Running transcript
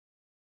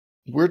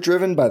We're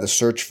driven by the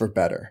search for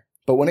better.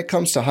 But when it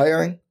comes to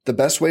hiring, the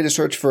best way to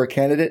search for a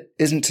candidate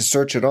isn't to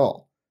search at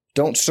all.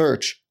 Don't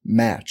search,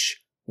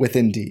 match with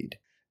Indeed.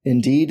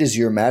 Indeed is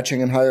your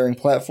matching and hiring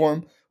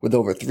platform with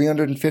over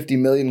 350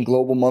 million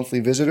global monthly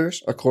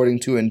visitors,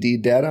 according to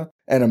Indeed data,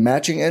 and a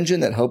matching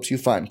engine that helps you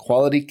find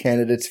quality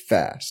candidates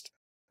fast.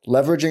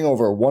 Leveraging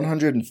over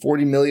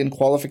 140 million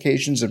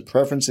qualifications and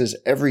preferences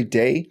every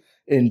day,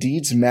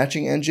 Indeed's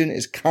matching engine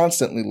is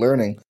constantly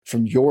learning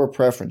from your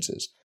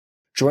preferences.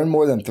 Join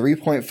more than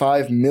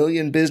 3.5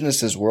 million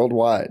businesses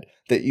worldwide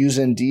that use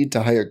Indeed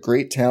to hire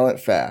great talent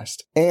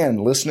fast.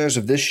 And listeners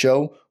of this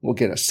show will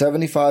get a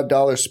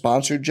 $75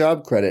 sponsored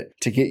job credit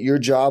to get your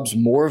jobs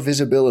more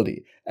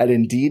visibility at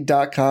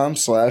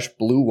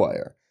Indeed.com/Blue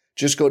Wire.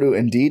 Just go to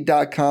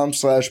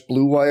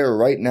Indeed.com/Blue Wire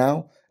right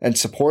now and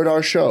support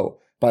our show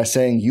by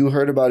saying you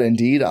heard about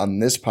Indeed on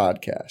this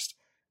podcast.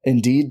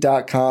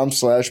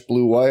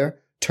 Indeed.com/Blue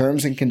Wire.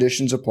 Terms and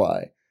conditions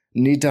apply.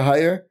 Need to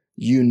hire?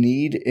 You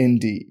need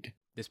Indeed.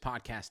 This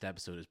podcast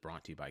episode is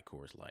brought to you by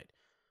Coors Light.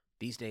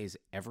 These days,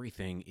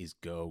 everything is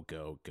go,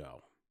 go,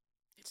 go.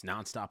 It's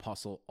nonstop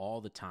hustle all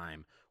the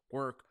time.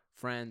 Work,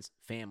 friends,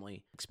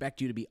 family,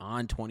 expect you to be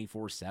on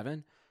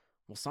 24/7.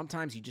 Well,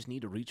 sometimes you just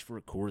need to reach for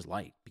a Coors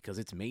Light because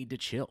it's made to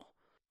chill.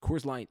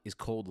 Coors Light is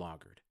cold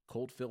lagered,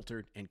 cold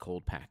filtered, and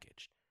cold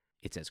packaged.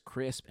 It's as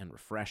crisp and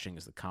refreshing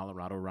as the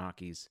Colorado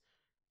Rockies.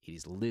 It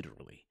is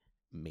literally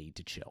made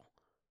to chill.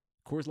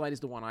 Coors Light is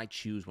the one I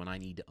choose when I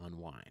need to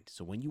unwind.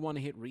 So when you want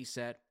to hit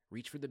reset,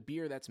 reach for the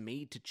beer that's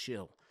made to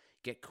chill.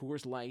 Get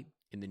Coors Light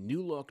in the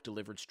new look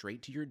delivered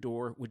straight to your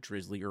door with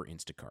Drizzly or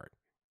Instacart.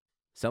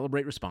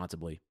 Celebrate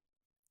responsibly.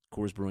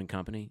 Coors Brewing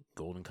Company,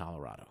 Golden,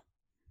 Colorado.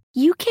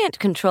 You can't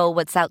control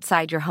what's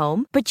outside your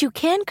home, but you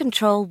can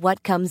control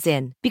what comes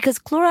in. Because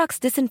Clorox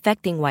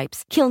disinfecting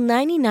wipes kill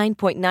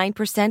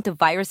 99.9% of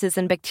viruses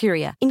and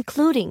bacteria,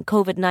 including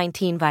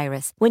COVID-19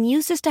 virus, when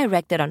used as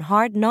directed on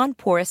hard,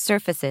 non-porous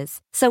surfaces.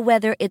 So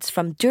whether it's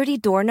from dirty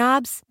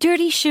doorknobs,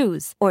 dirty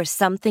shoes, or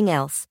something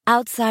else,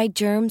 outside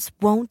germs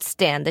won't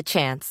stand a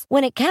chance.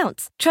 When it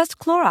counts, trust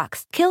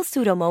Clorox. Kill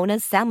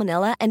Pseudomonas,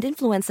 Salmonella, and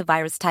influenza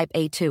virus type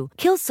A2.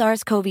 Kill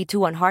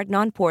SARS-CoV-2 on hard,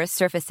 non-porous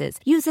surfaces.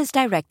 Use as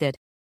directed.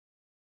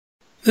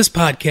 This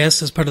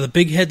podcast is part of the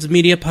Big Heads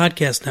Media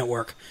Podcast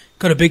Network.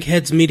 Go to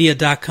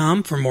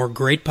bigheadsmedia.com for more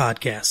great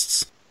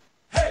podcasts.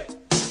 Hey,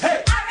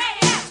 hey,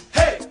 R-A-S.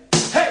 Hey,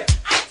 hey,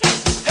 I-T.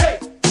 Hey,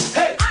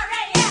 hey,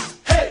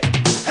 R-A-S. Hey,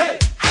 hey,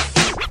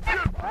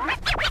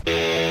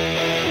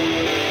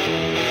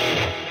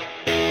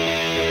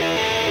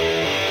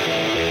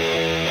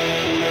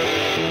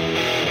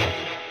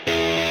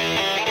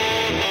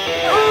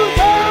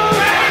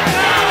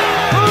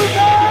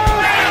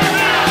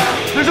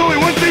 There's only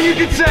one thing you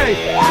can say.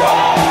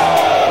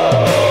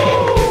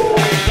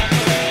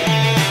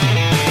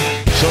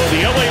 So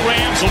the LA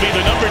Rams will be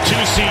the number 2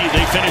 seed.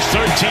 They finished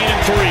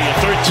 13-3, a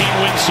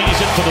 13-win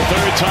season for the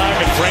third time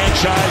in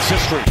franchise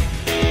history.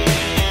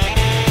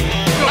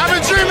 I've been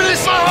dreaming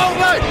this my whole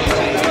life.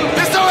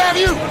 And so have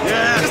you.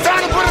 Yeah. It's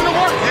time to put in the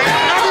work.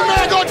 Yeah. Every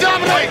man go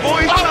dominate.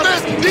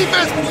 Offense,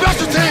 defense,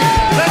 special teams.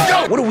 Let's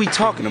go. What are we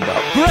talking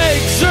about? Greg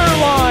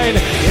Zuerlein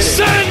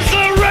sends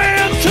the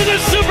Rams to the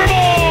Super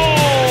Bowl.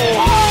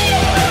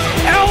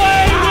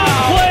 LA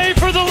will play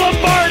for the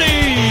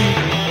Lombardi.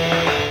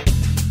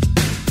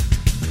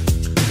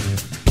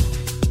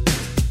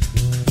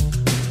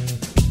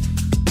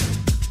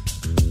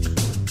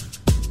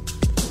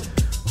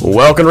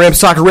 Welcome to Rams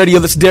Soccer Radio.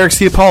 This is Derek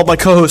C. Paul, my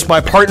co-host,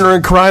 my partner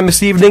in crime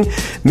this evening,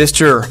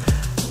 Mr.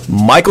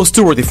 Michael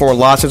Stewart, the former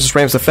Los Angeles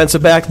Rams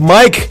defensive back.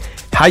 Mike,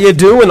 how you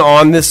doing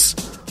on this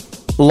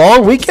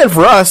long weekend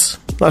for us?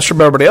 Not sure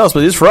about everybody else,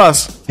 but it is for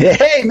us.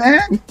 Hey,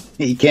 man.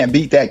 You can't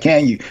beat that,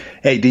 can you?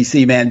 Hey,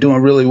 DC, man,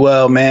 doing really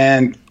well,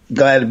 man.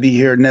 Glad to be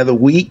here another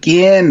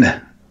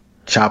weekend.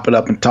 Chop it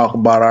up and talk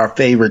about our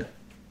favorite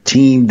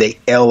team, the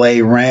LA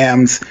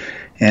Rams.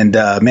 And,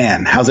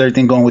 man, how's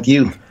everything going with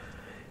you?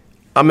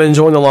 I'm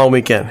enjoying the long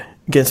weekend.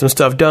 Getting some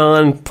stuff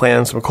done,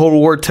 planning some Cold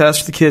War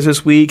tests for the kids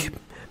this week,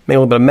 making a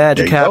little bit of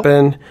magic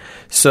happen.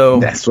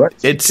 So that's what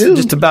it's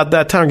just about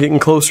that time, getting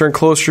closer and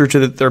closer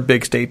to their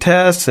big state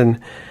tests, and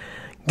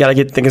got to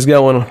get things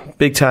going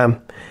big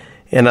time.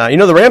 And,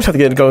 the Rams have to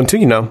get it going, too,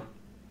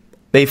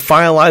 They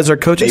finalize their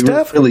coaching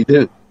staff. They really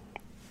do.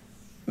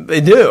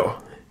 They do.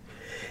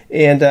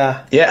 And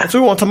that's what we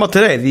want to talk about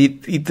today.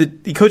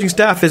 The coaching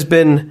staff has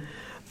been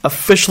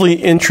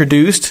officially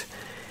introduced,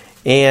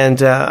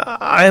 and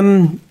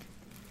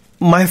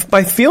my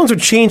feelings are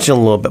changing a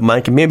little bit,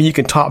 Mike, and maybe you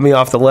can talk me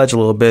off the ledge a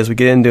little bit as we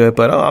get into it,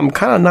 but I'm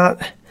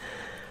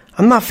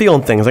not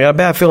feeling things. I got a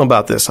bad feeling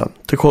about this.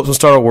 To quote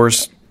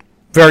some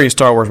various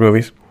Star Wars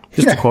movies,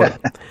 just to quote.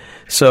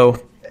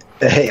 So,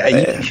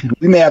 hey,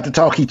 we may have to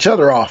talk each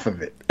other off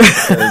of it.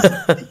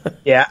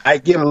 Yeah, I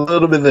get a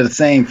little bit of the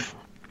same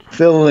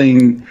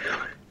feeling.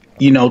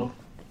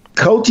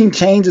 Coaching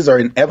changes are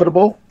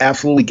inevitable.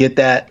 Absolutely get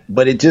that,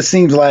 but it just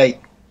seems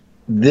like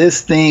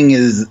this thing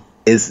is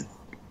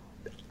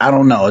I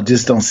don't know. It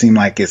just don't seem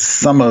like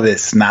some of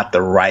it's not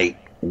the right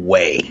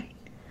way.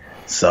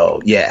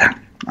 So yeah,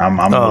 I'm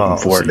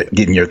looking forward to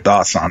getting your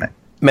thoughts on it.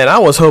 Man, I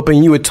was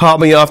hoping you would talk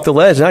me off the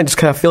ledge, and I just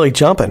kind of feel like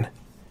jumping.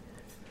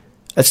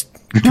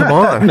 Come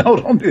on. No,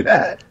 don't do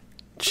that.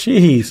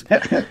 Jeez.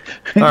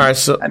 All right,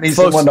 so I need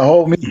someone to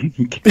hold me.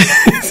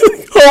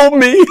 Hold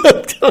me.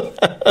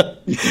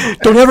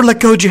 Don't ever let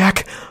go,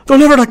 Jack.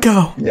 Don't ever let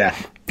go. Yeah,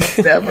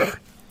 never.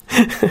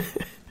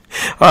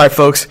 All right,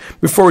 folks,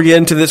 before we get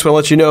into this, we'll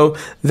let you know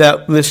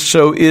that this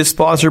show is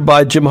sponsored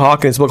by Jim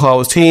Hawkins' Book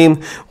Hollow's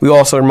team. We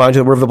also remind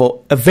you that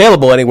we're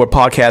available anywhere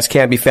podcasts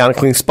can be found,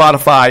 including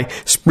Spotify,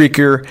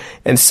 Spreaker,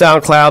 and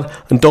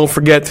SoundCloud. And don't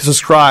forget to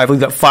subscribe. Leave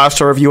that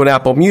 5-star review on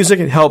Apple Music.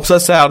 It helps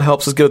us out,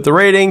 helps us get the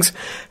ratings,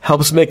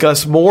 helps make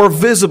us more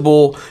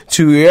visible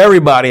to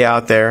everybody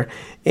out there.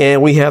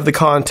 And we have the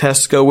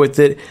contest to go with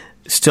it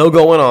still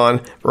going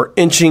on. We're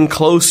inching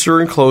closer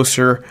and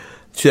closer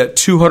to that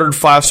 200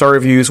 5-star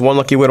reviews. One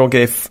lucky winner will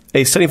get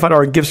a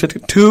 $75 gift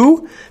certificate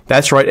to,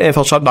 that's right,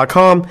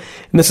 NFLshop.com.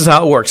 And this is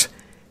how it works.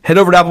 Head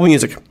over to Apple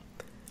Music.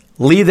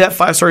 Leave that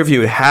 5-star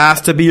review. It has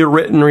to be a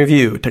written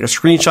review. Take a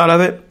screenshot of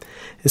it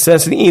and send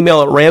us an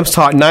email at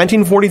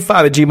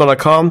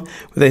ramstalk1945@gmail.com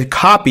with a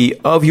copy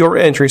of your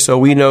entry so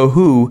we know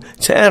who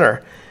to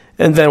enter.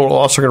 And then we're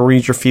also going to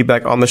read your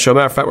feedback on the show.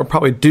 Matter of fact, we're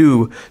probably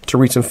due to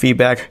read some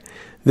feedback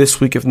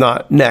this week, if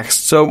not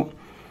next. So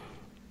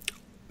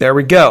there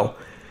we go.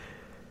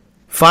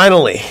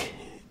 Finally,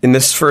 in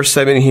this first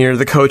segment here,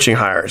 the coaching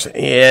hires.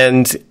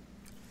 And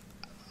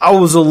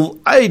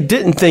I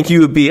didn't think you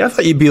would be, I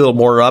thought you'd be a little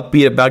more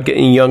upbeat about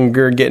getting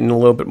younger, getting a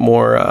little bit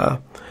more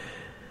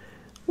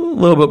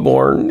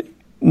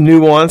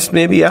nuanced,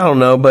 maybe, I don't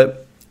know.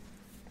 But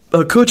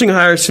coaching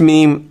hires to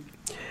me,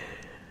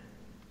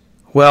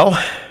 well,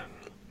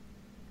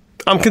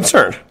 I'm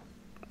concerned.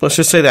 Let's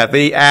just say that.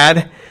 They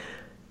add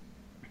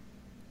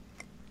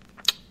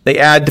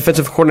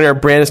defensive coordinator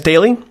Brandon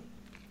Staley,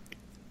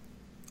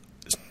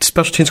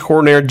 special teams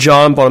coordinator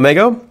John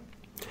Bonamego,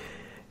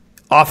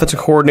 offensive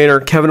coordinator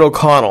Kevin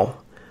O'Connell.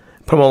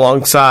 Put him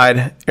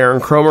alongside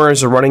Aaron Cromer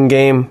as a running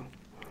game,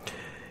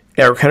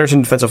 Eric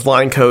Henderson, defensive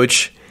line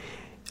coach,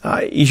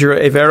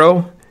 Ejiro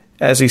Evero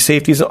as the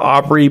safeties, and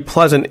Aubrey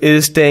Pleasant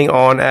is staying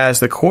on as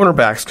the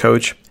cornerbacks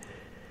coach.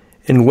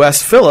 And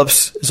Wes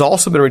Phillips has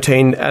also been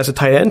retained as a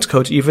tight ends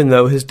coach, even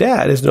though his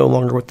dad is no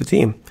longer with the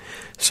team.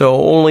 So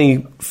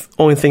only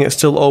thing that's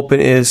still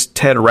open is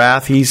Ted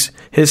Rath. His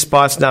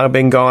spot's now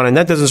been gone, and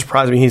that doesn't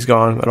surprise me. He's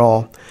gone at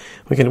all.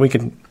 We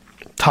can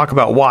talk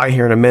about why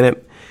here in a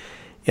minute.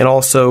 And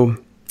also,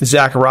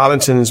 Zach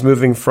Robinson is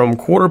moving from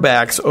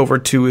quarterbacks over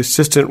to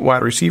assistant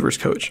wide receivers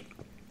coach.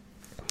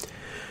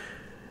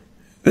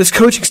 This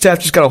coaching staff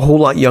just got a whole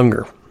lot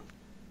younger.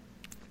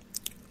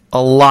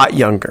 A lot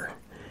younger.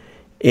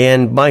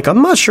 And, Mike,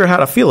 I'm not sure how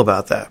to feel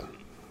about that.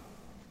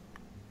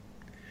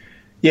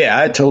 Yeah,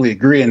 I totally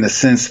agree in the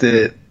sense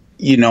that,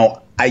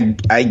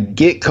 I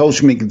get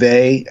Coach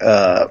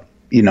McVay,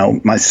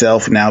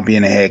 myself now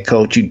being a head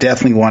coach. You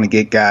definitely want to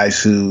get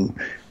guys who,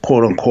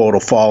 quote unquote, will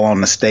fall on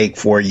the stake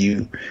for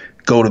you,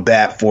 go to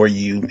bat for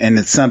you. And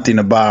it's something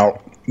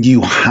about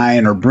you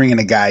hiring or bringing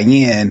a guy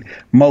in,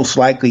 most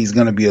likely he's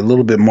going to be a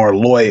little bit more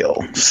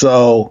loyal.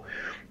 So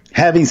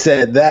having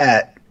said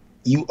that,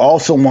 you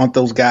also want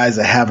those guys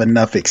to have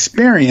enough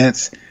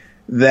experience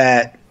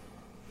that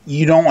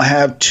you don't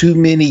have too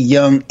many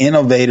young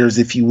innovators,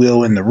 if you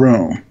will, in the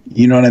room.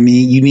 You know what I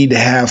mean? You need to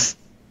have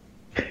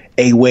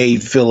a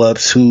Wade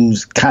Phillips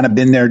who's kind of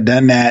been there,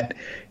 done that,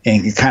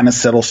 and can kind of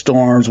settle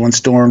storms when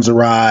storms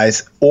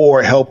arise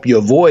or help you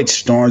avoid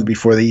storms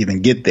before they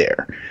even get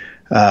there.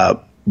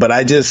 But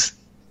I just,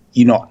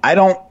 I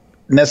don't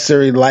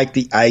necessarily like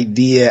the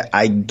idea.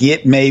 I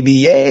get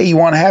maybe, hey, you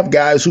want to have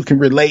guys who can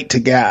relate to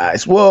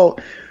guys. Well,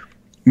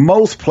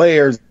 most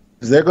players,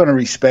 they're going to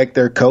respect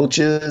their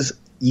coaches.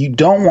 You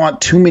don't want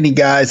too many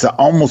guys to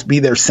almost be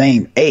their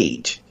same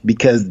age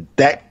because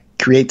that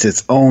creates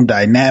its own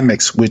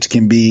dynamics, which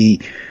can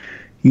be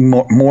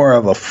more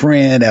of a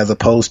friend as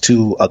opposed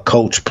to a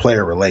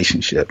coach-player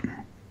relationship.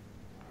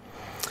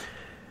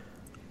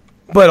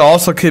 But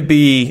also could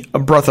be a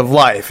breath of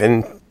life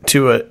and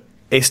to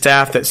a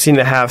staff that seemed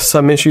to have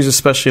some issues,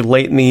 especially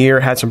late in the year,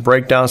 had some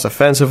breakdowns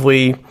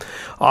defensively.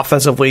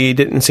 Offensively,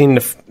 didn't seem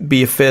to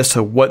be a fit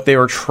to what they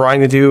were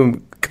trying to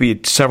do. Could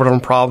be several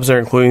different problems there,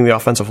 including the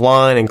offensive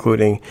line,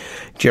 including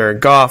Jared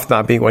Goff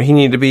not being what he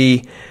needed to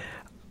be.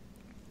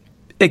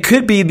 It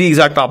could be the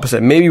exact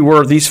opposite. Maybe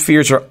where these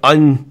fears are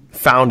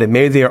unfounded.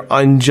 Maybe they are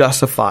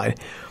unjustified.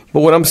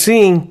 But what I'm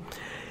seeing,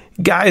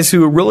 guys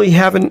who really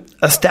haven't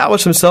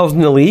established themselves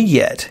in the league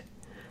yet,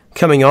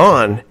 coming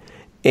on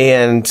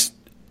and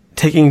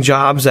taking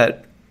jobs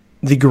that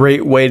the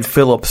great Wade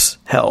Phillips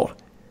held,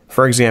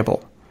 for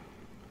example.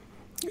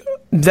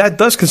 That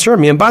does concern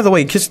me. And by the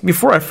way, just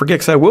before I forget,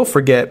 because I will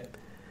forget,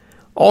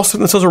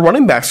 Austin is a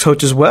running backs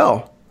coach as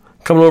well,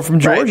 coming over from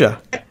Georgia.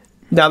 Right.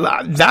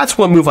 Now, that's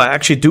one move I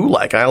actually do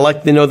like. I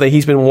like to know that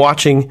he's been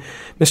watching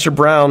Mr.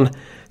 Brown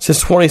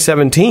since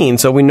 2017,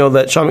 so we know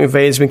that Sean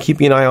McVay has been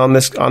keeping an eye on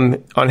this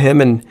on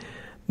him, and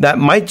that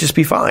might just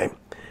be fine.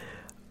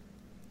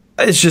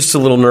 It's just a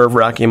little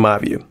nerve-wracking in my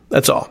view.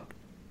 That's all.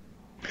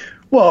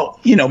 Well,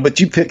 but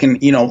you picking,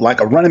 like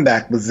a running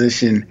back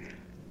position.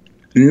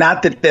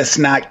 Not that that's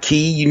not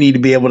key. You need to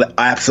be able to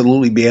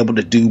absolutely be able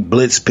to do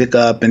blitz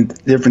pickup and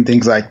different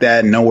things like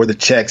that, and know where the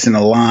checks in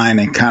the line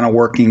and kind of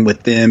working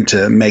with them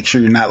to make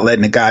sure you're not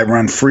letting a guy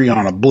run free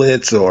on a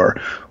blitz or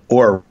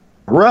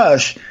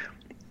rush.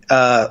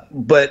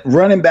 But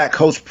running back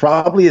coach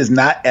probably is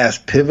not as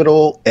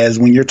pivotal as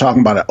when you're talking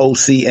about an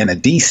OC and a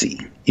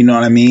DC. You know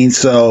what I mean?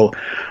 So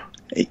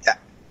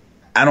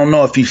I don't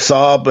know if you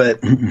saw,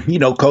 but,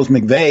 Coach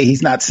McVay,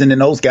 he's not sending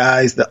those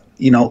guys, OC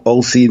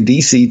and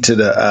DC to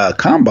the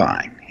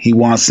combine. He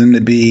wants them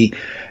to be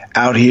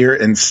out here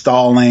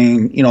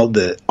installing,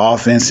 the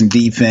offense and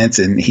defense,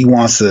 and he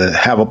wants to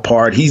have a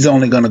part. He's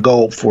only going to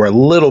go for a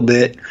little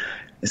bit.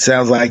 It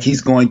sounds like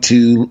he's going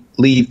to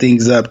leave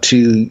things up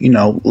to,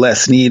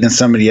 Les Snead and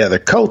some of the other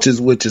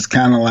coaches, which is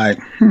kind of like,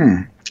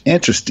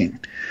 interesting.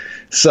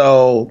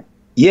 So,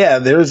 yeah,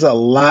 there's a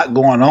lot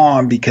going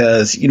on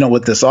because,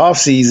 with this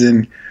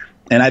offseason,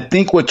 and I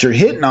think what you're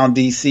hitting on,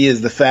 DC,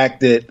 is the fact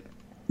that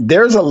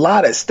there's a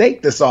lot at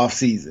stake this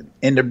offseason.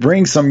 And to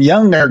bring some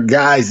younger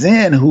guys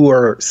in who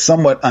are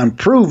somewhat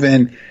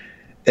unproven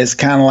is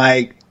kind of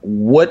like,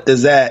 what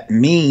does that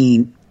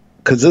mean?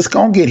 Because it's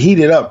going to get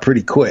heated up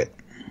pretty quick.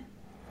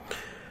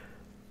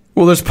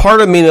 Well, there's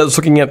part of me that's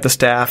looking at the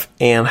staff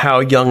and how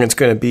young it's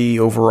going to be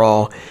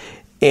overall.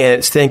 And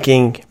it's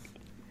thinking,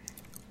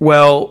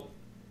 well,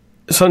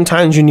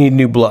 sometimes you need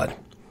new blood.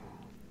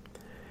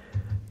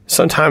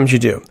 Sometimes you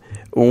do.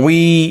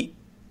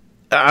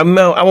 I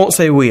won't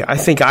say we. I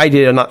think I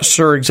did. I'm not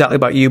sure exactly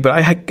about you, but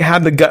I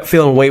had the gut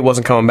feeling Wade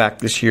wasn't coming back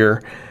this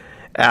year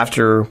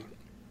after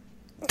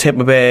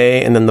Tampa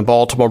Bay and then the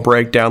Baltimore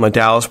breakdown, the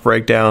Dallas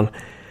breakdown.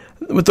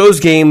 With those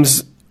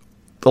games,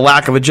 the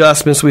lack of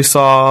adjustments we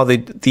saw,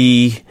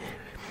 the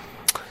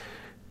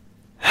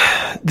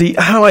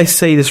how do I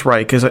say this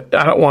right? Because I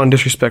don't want to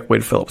disrespect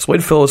Wade Phillips.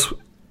 Wade Phillips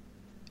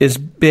has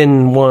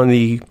been one of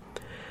the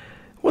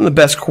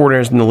best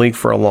coordinators in the league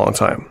for a long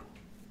time.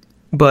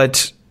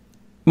 But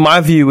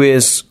my view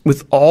is,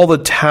 with all the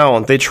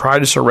talent they tried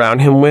to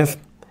surround him with,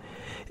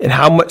 and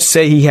how much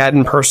say he had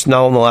in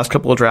personnel in the last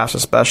couple of drafts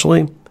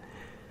especially,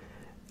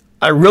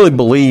 I really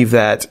believe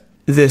that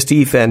this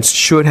defense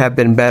should have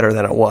been better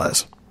than it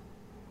was.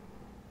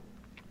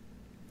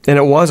 And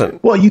it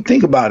wasn't. Well, you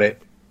think about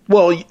it.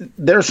 Well,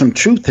 there's some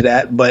truth to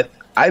that, but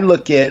I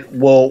look at,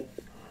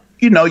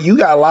 you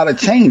got a lot of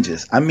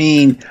changes. I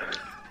mean,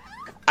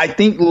 I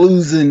think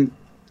losing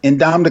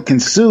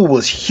Ndamukong Suh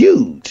was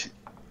huge.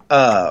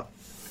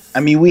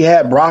 We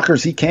had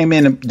Brockers. He came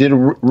in and did a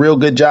real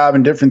good job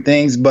in different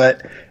things,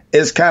 but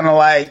it's kind of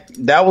like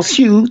that was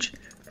huge.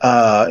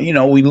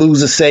 We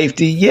lose a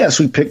safety. Yes,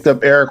 we picked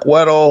up Eric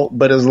Weddle,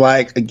 but it's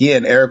like,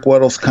 again, Eric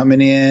Weddle's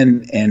coming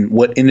in and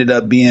what ended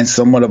up being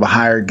somewhat of a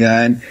hired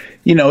gun.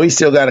 He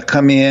still got to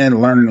come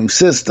in, learn a new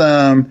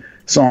system,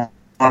 so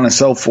on and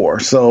so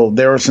forth. So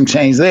there were some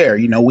changes there.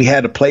 We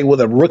had to play with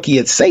a rookie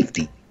at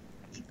safety,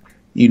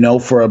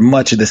 for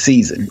much of the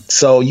season.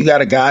 So you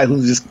got a guy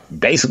who's just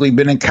basically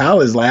been in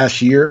college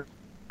last year.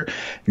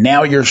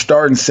 Now you're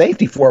starting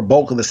safety for a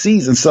bulk of the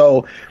season.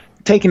 So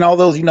taking all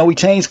those, we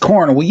changed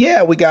corner. Well,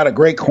 yeah, we got a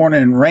great corner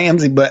in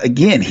Ramsey, but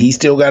again, he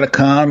still got to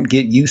come,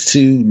 get used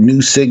to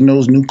new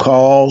signals, new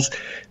calls,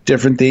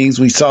 different things.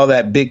 We saw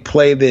that big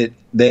play that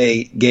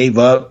they gave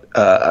up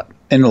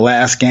in the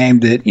last game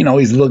that,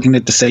 he's looking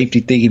at the safety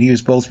thinking he was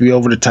supposed to be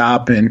over the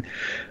top. And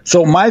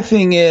so my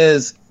thing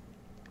is,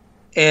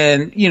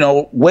 and,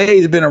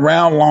 Wade's been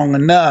around long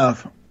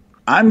enough,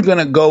 I'm going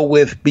to go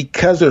with,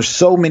 because there's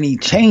so many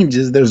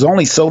changes, there's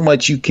only so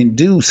much you can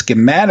do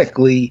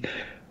schematically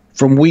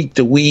from week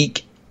to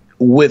week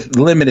with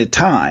limited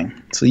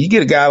time. So you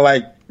get a guy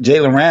like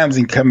Jalen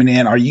Ramsey coming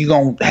in. Are you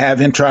going to have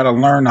him try to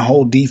learn the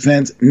whole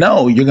defense?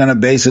 No, you're going to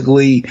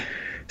basically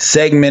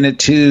segment it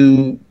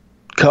to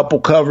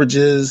couple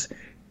coverages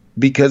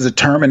because of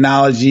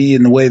terminology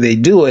and the way they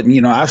do it.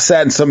 And, I've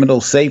sat in some of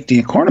those safety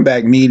and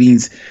cornerback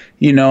meetings,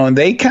 and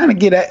they kind of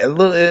get a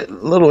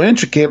little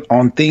intricate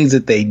on things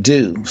that they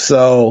do.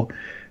 So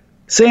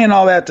saying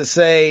all that to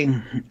say,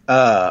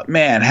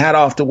 hat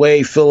off to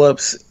Wade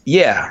Phillips.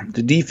 Yeah,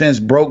 the defense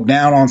broke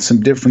down on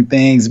some different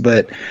things,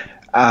 but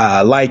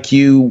like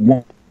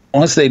you,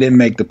 once they didn't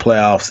make the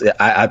playoffs,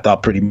 I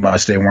thought pretty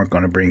much they weren't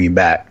going to bring him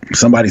back.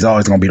 Somebody's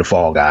always going to be the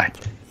fall guy.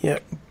 Yeah.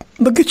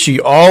 Look at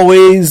you,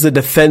 always the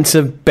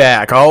defensive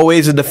back,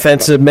 always a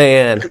defensive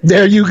man.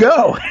 There you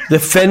go.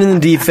 Defending the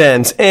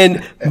defense.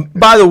 And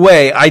by the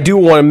way, I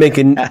want to make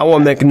a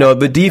note,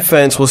 the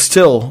defense was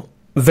still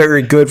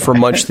very good for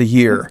much of the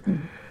year.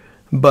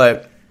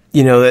 But,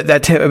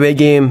 that Tampa Bay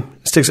game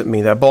sticks at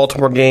me. That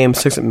Baltimore game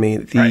sticks at me.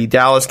 The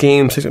Dallas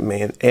game sticks at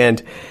me.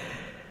 And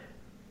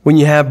when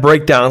you have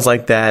breakdowns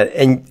like that,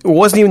 and it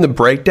wasn't even the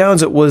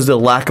breakdowns, it was the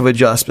lack of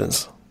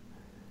adjustments.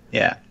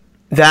 Yeah.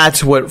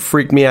 That's what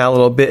freaked me out a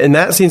little bit. And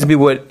that seems to be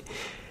what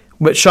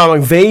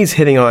Sean McVay's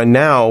hitting on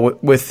now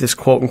with this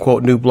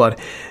quote-unquote new blood.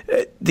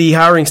 The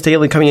hiring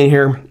Staley coming in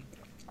here,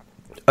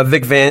 a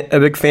Vic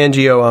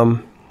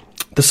Fangio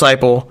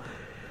disciple,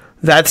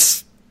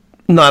 that's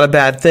not a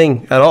bad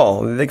thing at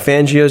all. Vic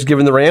Fangio's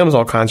given the Rams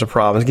all kinds of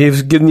problems.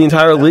 He's given the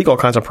entire league all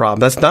kinds of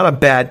problems. That's not a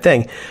bad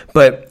thing.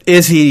 But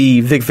is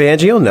he Vic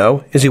Fangio?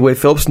 No. Is he Wade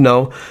Phillips?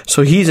 No.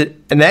 So he's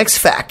an X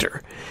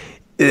factor.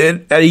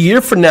 At a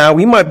year from now,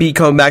 we might be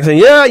coming back saying,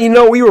 yeah,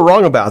 we were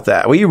wrong about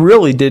that. We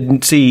really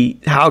didn't see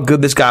how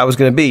good this guy was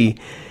going to be.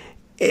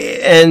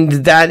 And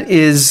that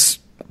is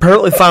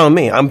perfectly fine with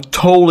me. I'm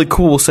totally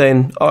cool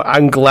saying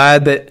I'm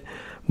glad that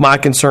my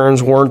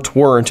concerns weren't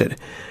warranted.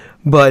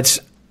 But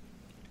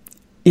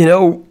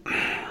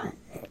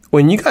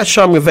when you got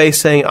Sean McVay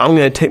saying, I'm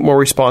going to take more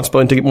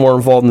responsibility to get more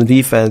involved in the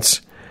defense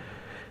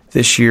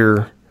this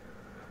year,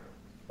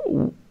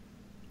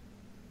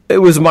 it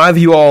was my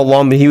view all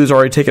along that he was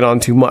already taking on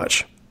too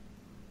much.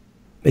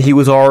 He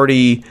was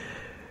already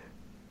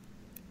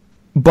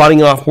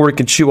butting off more than he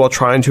could chew while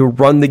trying to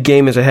run the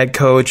game as a head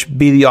coach,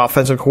 be the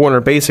offensive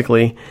coordinator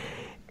basically,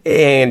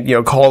 and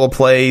call the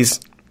plays.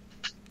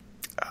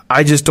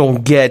 I just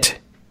don't get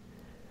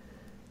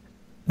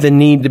the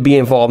need to be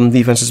involved in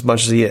defense as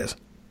much as he is.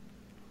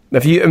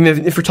 If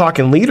you're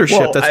talking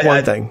leadership, that's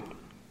one thing.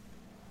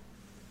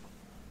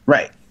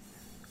 Right.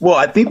 Well,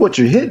 I think what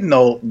you're hitting,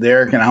 though,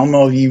 Derek, and I don't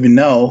know if you even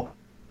know,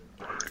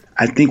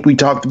 I think we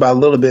talked about a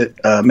little bit,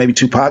 maybe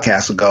 2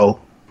 podcasts ago,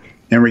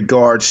 in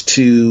regards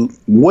to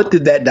what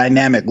did that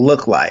dynamic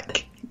look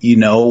like?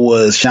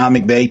 Was Sean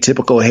McVay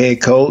typical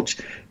head coach?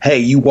 Hey,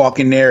 you walk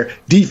in there,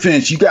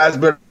 defense, you guys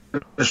better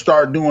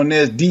start doing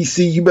this.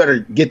 DC, you better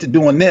get to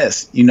doing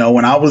this.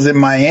 When I was in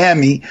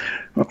Miami,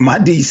 my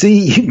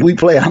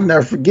DC, I'll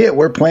never forget,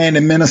 we're playing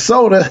in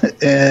Minnesota,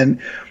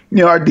 and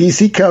our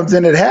DC comes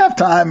in at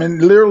halftime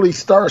and literally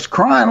starts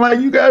crying like,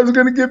 you guys are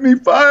going to get me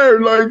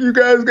fired. Like, you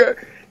guys got,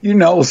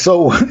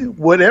 so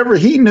whatever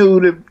he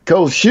knew to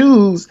Coach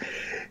Shoes,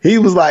 he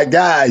was like,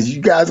 guys,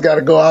 you guys got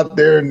to go out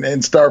there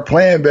and start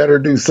playing better,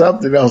 do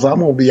something else. I'm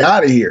going to be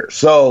out of here.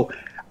 So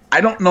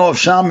I don't know if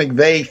Sean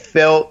McVay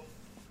felt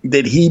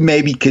that he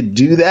maybe could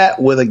do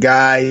that with a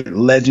guy,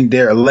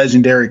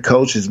 legendary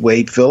coach as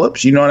Wade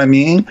Phillips. You know what I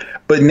mean?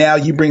 But now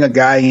you bring a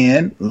guy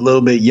in, a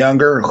little bit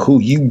younger,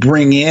 who you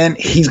bring in,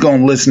 he's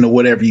going to listen to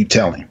whatever you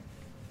tell him.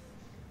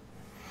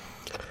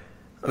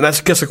 And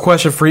that's, I guess, a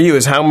question for you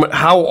is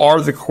how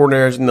are the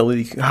coordinators in the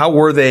league? How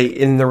were they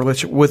in their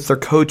relationship with their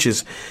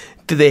coaches?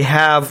 Do they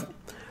have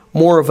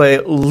more of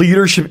a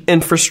leadership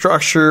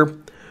infrastructure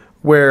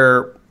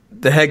where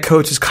the head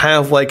coach is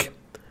kind of like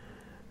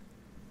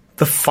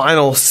the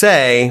final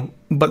say,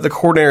 but the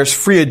coordinator is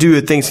free to do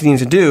the things he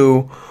needs to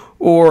do?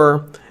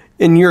 Or,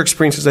 in your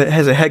experience,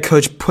 has a head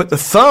coach put the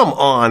thumb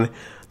on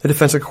the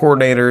defensive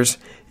coordinators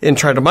and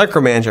tried to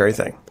micromanage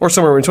everything, or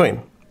somewhere in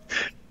between?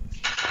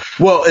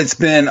 Well, it's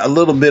been a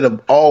little bit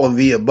of all of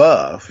the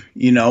above.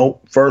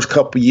 First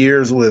couple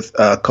years with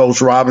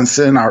Coach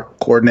Robinson, our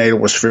coordinator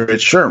was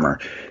Fritz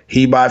Shermer.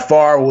 He by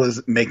far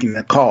was making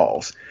the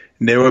calls.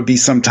 And there would be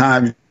some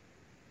times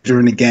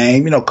during the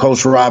game,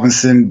 Coach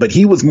Robinson, but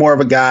he was more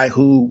of a guy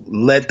who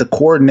let the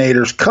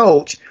coordinators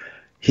coach.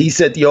 He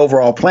set the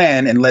overall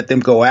plan and let them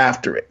go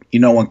after it.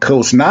 When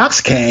Coach Knox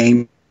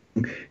came,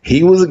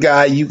 he was a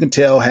guy you can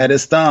tell had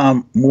his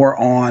thumb more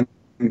on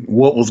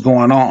what was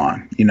going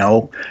on,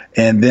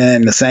 and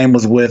then the same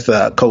was with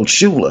Coach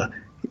Shula.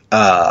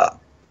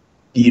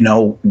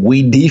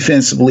 We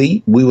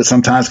defensively, we would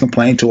sometimes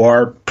complain to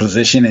our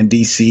position in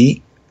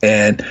DC.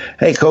 And,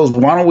 hey, Coach,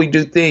 why don't we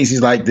do things?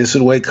 He's like, this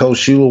is the way Coach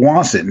Shula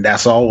wants it. And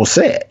that's all was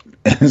said.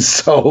 And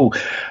so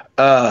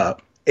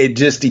it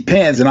just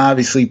depends. And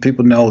obviously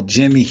people know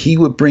Jimmy, he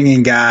would bring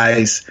in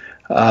guys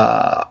who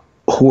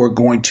are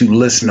going to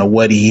listen to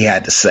what he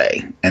had to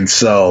say. And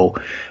so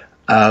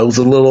it was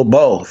a little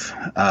both.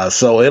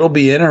 So it'll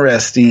be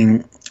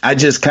interesting. I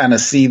just kind of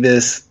see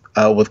this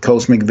with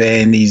Coach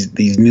McVay and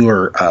these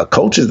newer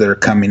coaches that are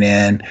coming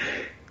in.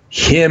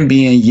 Him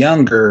being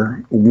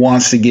younger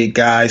wants to get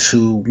guys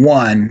who,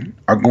 one,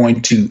 are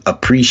going to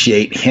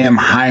appreciate him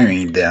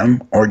hiring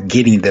them or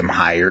getting them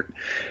hired.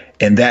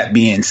 And that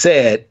being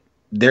said,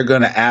 they're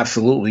going to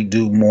absolutely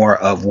do more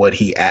of what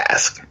he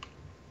asks.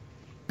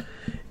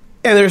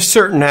 And there's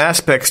certain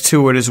aspects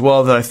to it as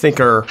well that I think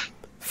are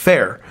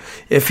fair.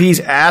 If he's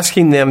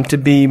asking them to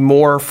be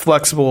more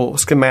flexible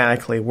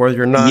schematically, where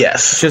you're not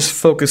just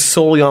focused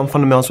solely on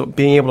fundamentals, but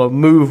being able to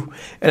move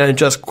and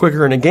adjust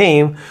quicker in a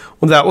game,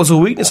 well, that was a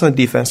weakness on the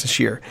defense this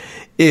year.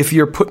 If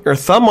you're putting your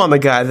thumb on the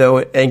guy, though,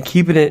 and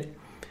keeping it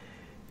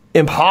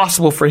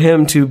impossible for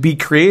him to be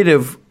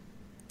creative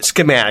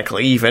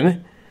schematically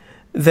even,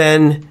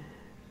 then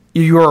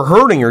you're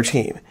hurting your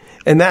team.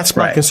 And that's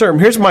my concern.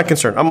 Here's my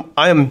concern.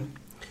 I'm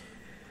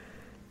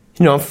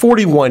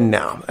 41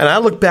 now, and I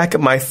look back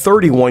at my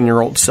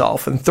 31-year-old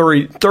self and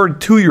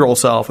 32-year-old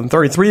self and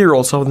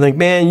 33-year-old self and think,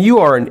 man, you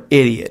are an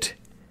idiot.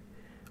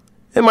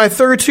 And my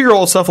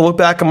 32-year-old self will look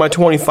back at my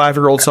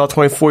 25-year-old self,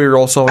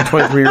 24-year-old self, and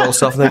 23-year-old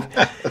self and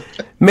think,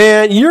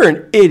 man, you're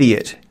an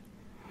idiot.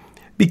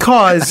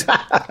 Because,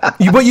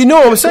 but you know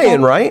what I'm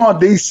saying, right? Come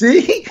on,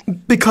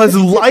 DC. Because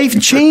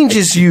life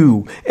changes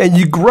you and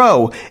you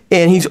grow.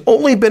 And he's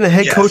only been a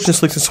head coach in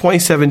this league since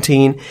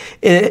 2017.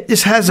 And it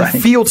just has a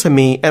feel to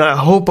me, and I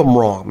hope I'm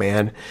wrong,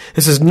 man.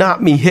 This is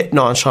not me hitting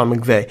on Sean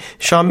McVay.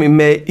 Sean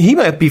McVay, he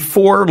might be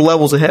 4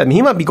 levels ahead of me.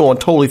 He might be going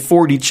totally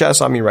 4D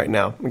chess on me right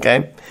now,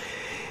 okay?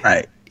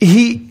 Right.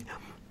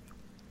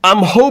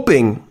 I'm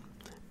hoping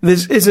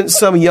this isn't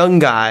some young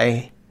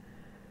guy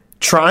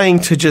trying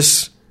to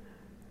just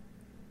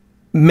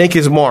make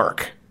his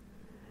mark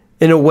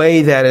in a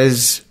way that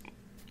is,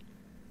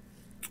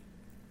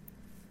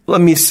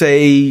 let me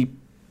say,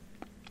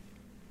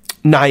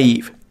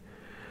 naive,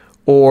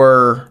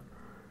 or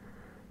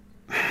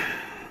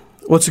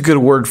what's a good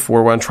word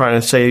for what I'm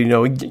trying to say? You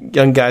know,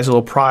 young guy's a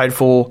little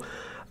prideful.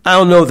 I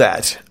don't know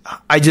that.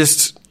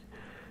 It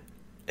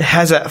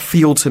has that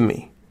feel to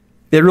me.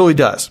 It really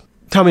does.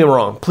 Tell me I'm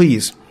wrong,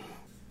 please.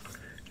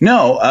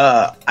 No,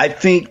 I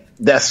think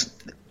that's,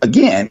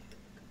 again,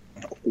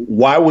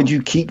 why would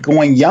you keep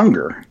going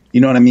younger?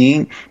 You know what I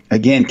mean?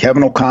 Again,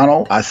 Kevin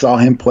O'Connell, I saw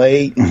him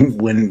play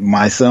when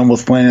my son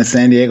was playing at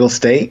San Diego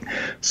State.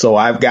 So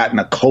I've gotten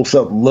a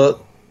close-up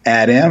look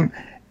at him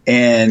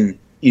and,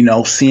 you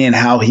know, seeing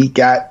how he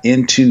got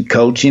into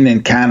coaching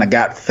and kind of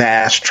got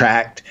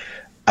fast-tracked.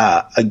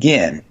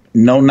 Again,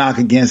 no knock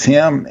against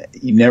him.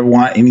 You never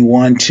want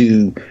anyone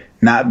to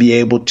not be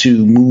able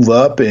to move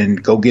up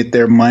and go get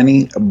their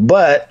money.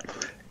 But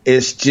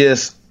it's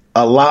just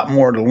a lot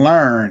more to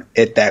learn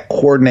at that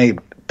coordinate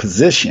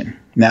position.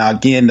 Now,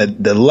 again,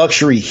 the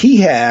luxury he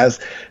has,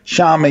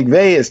 Sean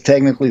McVay is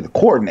technically the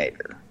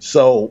coordinator.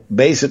 So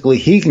basically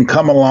he can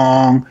come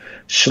along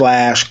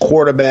 /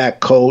 quarterback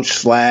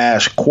coach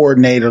 /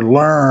 coordinator,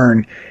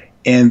 learn,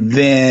 and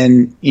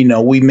then, you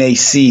know, we may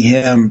see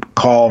him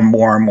call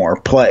more and more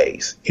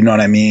plays. You know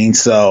what I mean?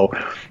 So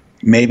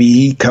maybe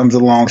he comes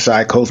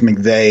alongside Coach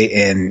McVay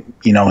and,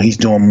 you know, he's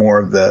doing more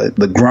of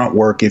the grunt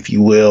work, if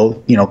you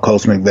will. You know,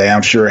 Coach McVay,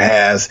 I'm sure,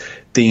 has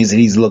things that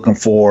he's looking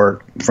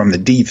for from the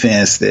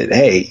defense that,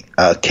 hey,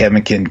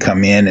 Kevin can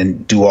come in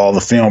and do all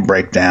the film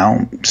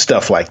breakdown,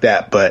 stuff like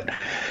that. But,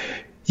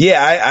 yeah,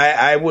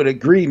 I would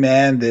agree,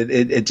 man, that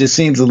it just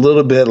seems a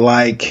little bit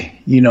like,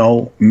 you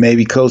know,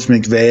 maybe Coach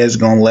McVay is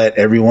going to let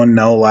everyone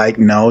know, like,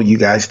 no, you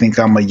guys think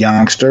I'm a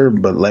youngster,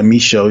 but let me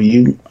show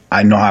you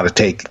I know how to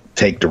take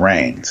the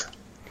reins.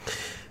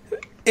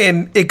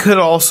 And it could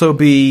also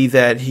be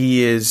that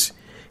he's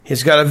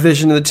got a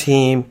vision of the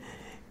team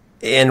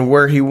and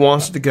where he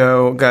wants to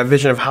go, got a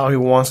vision of how he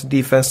wants the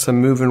defense to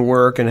move and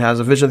work, and has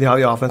a vision of how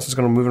the offense is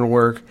going to move and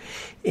work,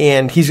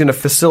 and he's going to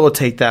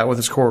facilitate that with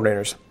his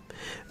coordinators.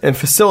 And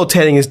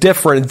facilitating is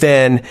different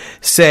than,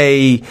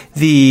 say,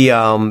 the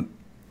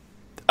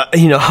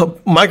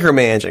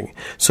micromanaging.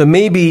 So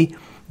maybe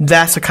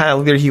that's the kind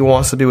of leader he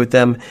wants to be with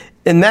them,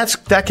 and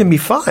that can be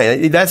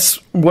fine. That's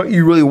what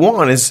you really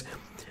want.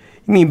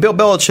 Bill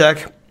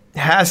Belichick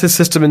has his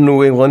system in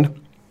New England.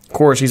 Of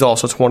course, he's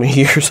also 20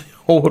 years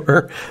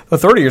older,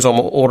 30 years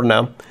older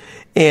now,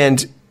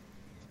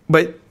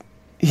 but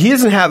he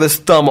doesn't have his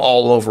thumb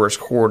all over his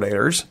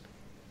coordinators.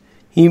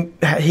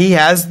 He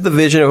has the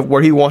vision of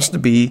where he wants to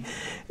be,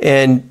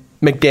 and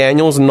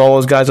McDaniels and all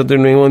those guys out there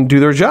in New England do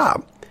their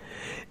job.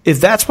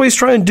 If that's what he's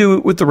trying to do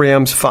with the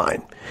Rams,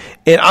 fine.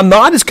 And I'm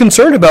not as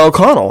concerned about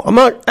O'Connell. I'm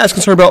not as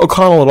concerned about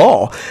O'Connell at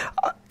all.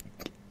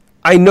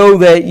 I know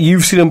that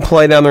you've seen him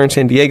play down there in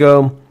San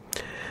Diego.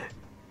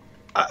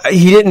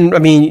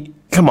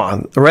 Come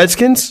on, the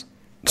Redskins?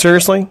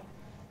 Seriously?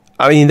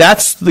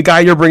 That's the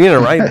guy you're bringing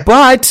in, right?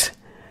 But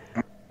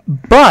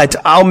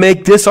I'll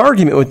make this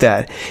argument with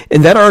that.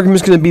 And that argument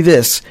is going to be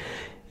this.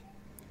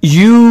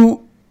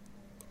 You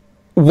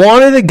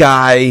wanted a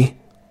guy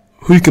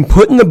who you can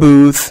put in the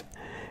booth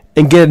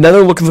and get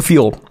another look at the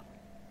field,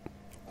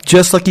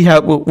 just like he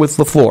had with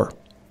LaFleur.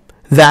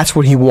 That's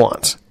what he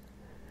wants.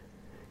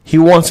 He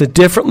wants a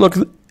different look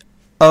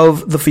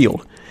of the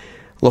field.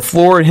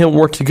 LaFleur and him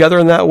worked together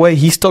in that way.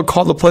 He still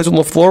called the plays when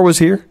LaFleur was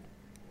here.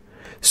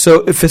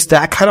 So if it's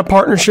that kind of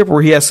partnership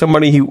where he has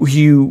somebody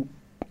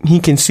he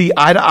can see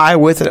eye to eye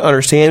with and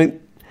understand,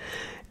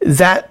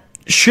 that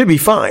should be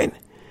fine.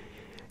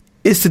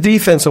 It's the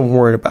defense I'm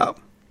worried about.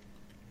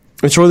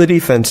 It's really the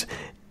defense.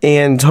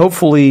 And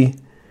hopefully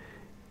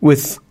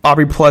with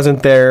Aubrey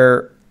Pleasant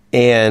there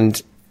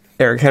and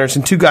Eric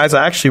Henderson, two guys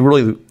I actually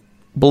really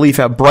believe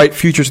have bright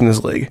futures in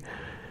this league.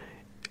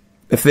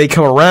 If they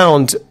come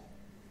around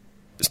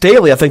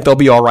Staley, I think they'll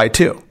be all right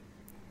too.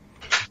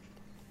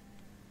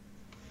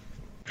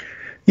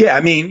 Yeah,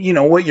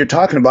 what you're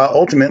talking about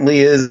ultimately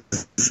is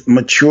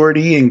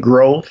maturity and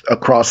growth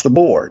across the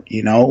board.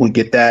 We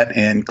get that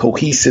in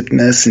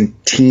cohesiveness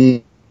and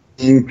team.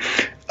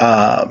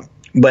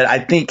 But I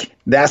think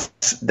that's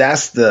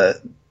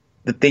the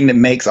thing that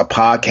makes a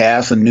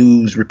podcast, a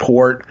news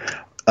report,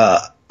 an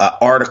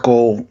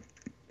article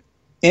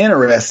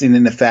interesting,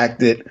 in the fact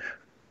that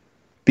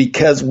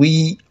because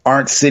we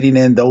aren't sitting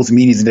in those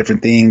meetings and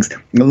different things,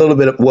 a little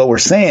bit of what we're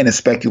saying is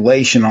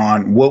speculation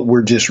on what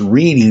we're just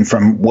reading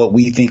from what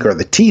we think are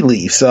the tea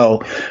leaves.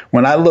 So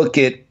when I look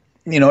at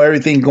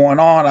everything going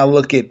on, I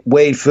look at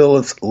Wade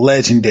Phillips,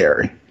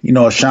 legendary.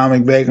 Sean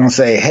McVay going to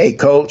say, hey,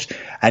 coach,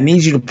 I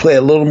need you to play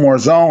a little more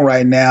zone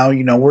right now.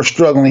 We're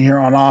struggling here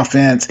on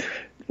offense.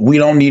 We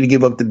don't need to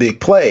give up the big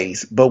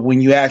plays. But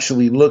when you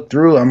actually look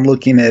through, I'm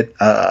looking at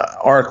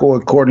article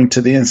according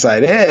to the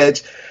Inside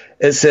Edge,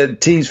 it said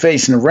teams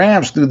facing the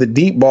Rams threw the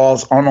deep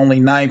balls on only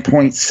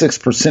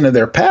 9.6% of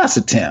their pass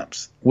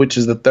attempts, which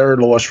is the third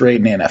lowest rate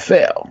in the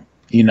NFL.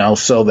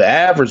 So the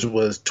average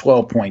was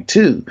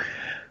 12.2.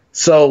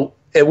 So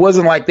it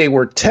wasn't like they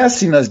were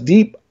testing us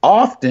deep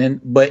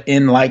often, but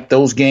in like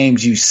those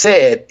games you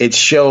said, it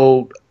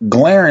showed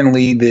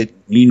glaringly that,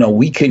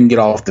 we couldn't get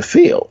off the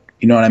field.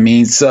 You know what I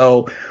mean?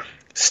 So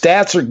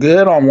stats are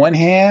good on one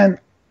hand,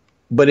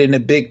 but in the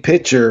big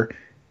picture,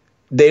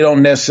 they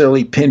don't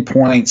necessarily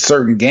pinpoint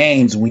certain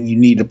games when you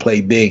need to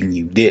play big and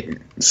you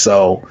didn't.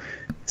 So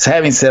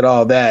having said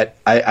all that,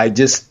 I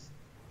just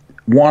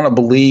want to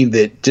believe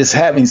that just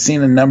having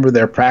seen a number of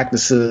their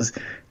practices,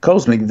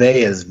 Coach McVay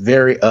is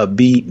very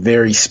upbeat,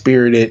 very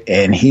spirited,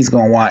 and he's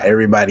going to want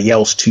everybody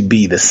else to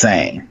be the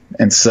same.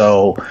 And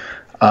so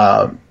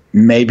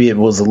maybe it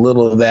was a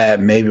little of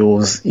that. Maybe it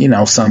was,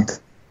 something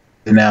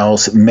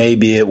else.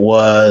 Maybe it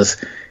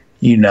was,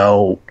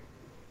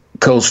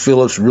 Coach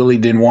Phillips really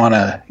didn't want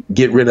to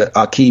get rid of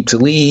Aqib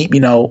Talib.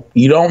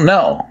 You don't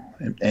know.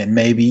 And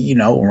maybe,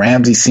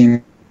 Ramsey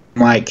seemed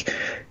like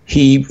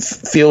he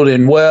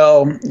fielded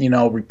well.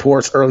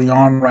 Reports early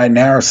on right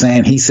now are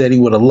saying he said he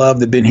would have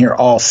loved to have been here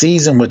all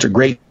season, which are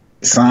great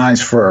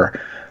signs for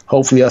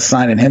hopefully us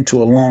signing him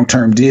to a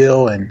long-term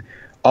deal and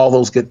all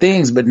those good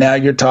things. But now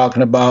you're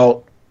talking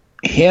about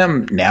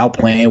him now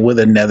playing with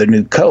another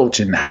new coach,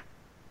 and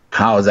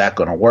how is that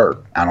going to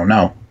work? I don't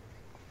know.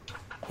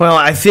 Well,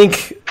 I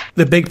think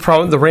the big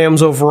problem with the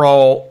Rams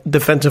overall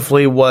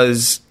defensively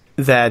was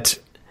that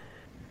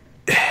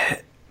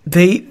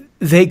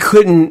they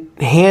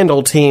couldn't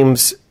handle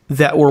teams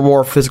that were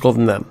more physical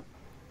than them.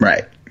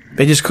 Right.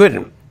 They just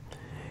couldn't.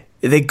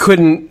 They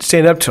couldn't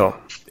stand up to them.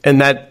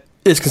 And that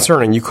is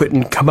concerning. You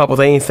couldn't come up with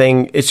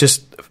anything. It's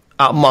just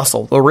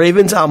out-muscled. The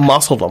Ravens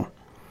out-muscled them.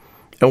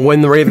 And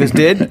when the Ravens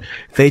did,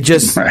 they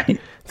just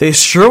they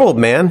shriveled,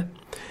 man.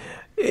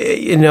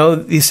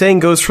 The saying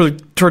goes for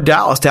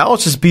Dallas.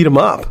 Dallas just beat them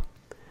up.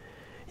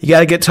 You got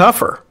to get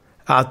tougher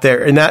out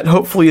there. And that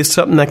hopefully is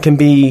something that can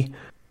be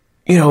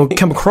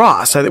come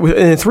across. In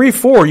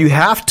 3-4, you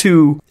have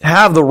to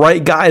have the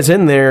right guys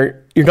in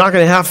there. You're not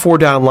going to have 4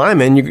 down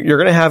linemen. You're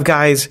going to have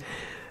guys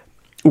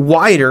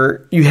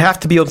wider. You have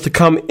to be able to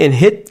come and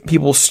hit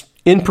people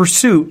in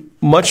pursuit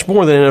much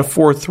more than in a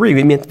 4-3.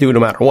 We meant to do it no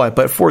matter what.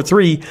 But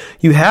 4-3,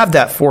 you have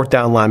that 4th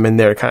down lineman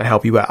there to kind of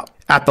help you out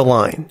at the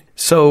line.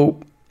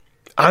 So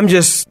I'm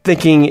just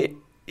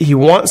thinking he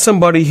wants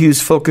somebody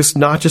who's focused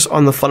not just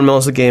on the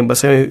fundamentals of the game, but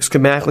somebody who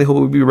schematically who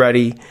will be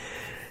ready.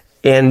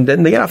 And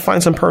then they got to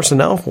find some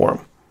personnel for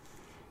him.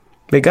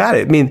 They got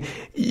it. I mean,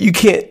 you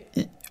can't.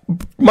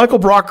 Michael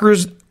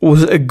Brockers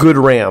was a good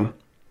Ram.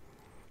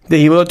 Did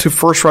he live up to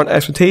first-round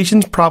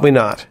expectations? Probably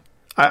not.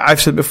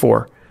 I've said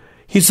before.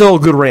 He's still a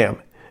good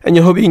Ram. And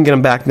you hope you can get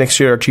him back next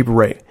year at a cheaper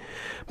rate.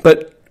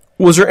 But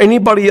was there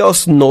anybody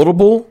else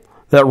notable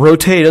that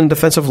rotated on the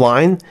defensive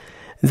line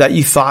that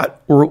you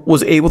thought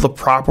was able to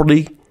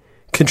properly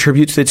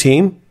contribute to the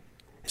team?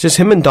 It's just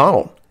him and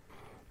Donald.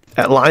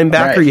 At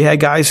linebacker, you had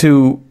guys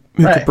who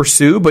could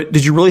pursue, but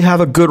did you really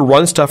have a good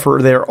run stuffer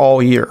there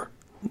all year?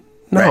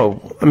 No.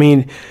 Right. I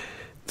mean,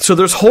 so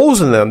there's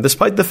holes in them.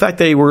 Despite the fact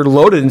they were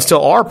loaded and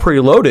still are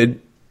pretty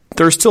loaded,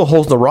 there's still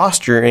holes in the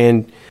roster.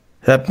 And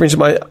that brings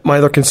my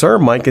other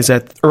concern, Mike, is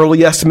that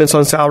early estimates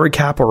on salary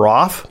cap are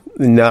off.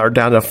 Now they're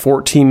down to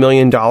 $14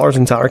 million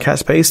in salary cap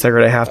space. They're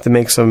going to have to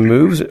make some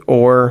moves,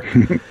 or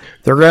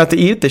they're going to have to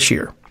eat it this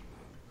year.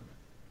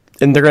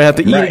 And they're going to have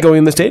to eat it going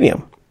in the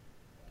stadium.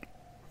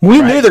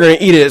 We knew they're going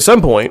to eat it at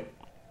some point,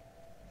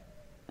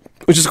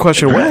 which is a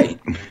question of when.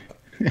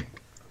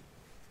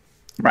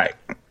 Right.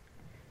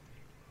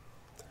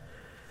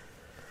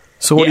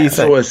 So what do you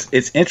think? So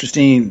it's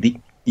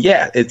interesting.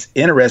 It's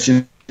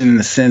interesting in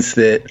the sense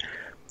that,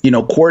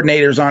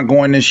 coordinators aren't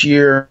going this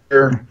year,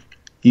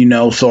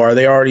 so are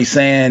they already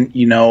saying,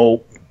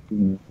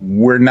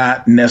 we're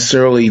not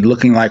necessarily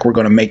looking like we're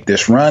going to make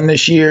this run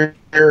this year?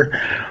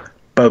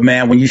 But,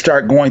 man, when you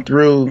start going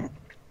through,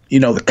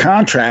 the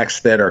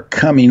contracts that are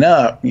coming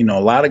up, a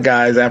lot of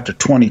guys after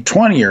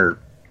 2020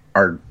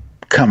 are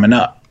coming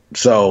up.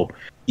 So,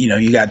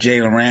 you got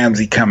Jalen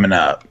Ramsey coming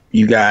up.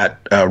 You got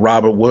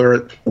Robert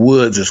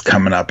Woods is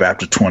coming up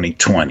after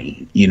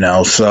 2020,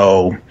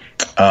 So,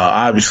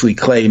 obviously,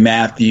 Clay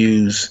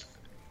Matthews,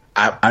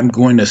 I'm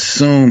going to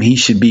assume he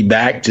should be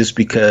back just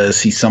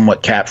because he's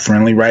somewhat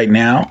cap-friendly right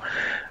now.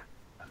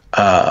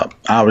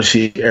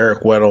 Obviously,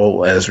 Eric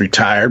Weddle has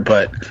retired,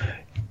 but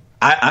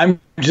I'm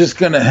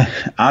just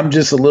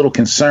a little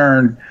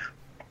concerned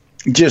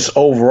just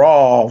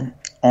overall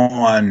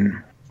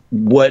on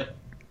what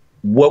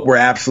we're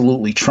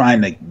absolutely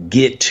trying to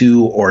get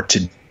to or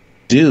to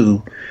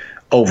do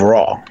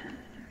overall.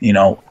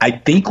 I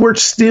think we're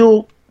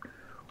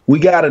we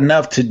got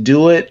enough to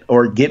do it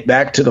or get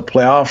back to the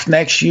playoffs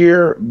next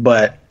year.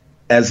 But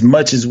as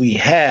much as we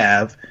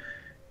have,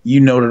 you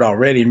noted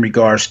already in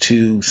regards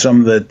to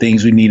some of the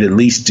things we need to at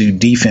least do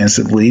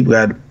defensively. We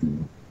got to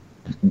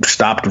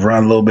stop the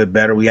run a little bit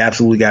better. We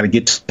absolutely got to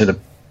get to the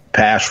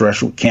pass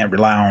rush. We can't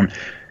rely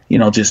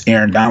on, just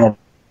Aaron Donald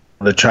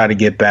to try to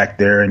get back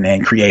there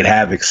and create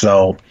havoc.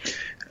 So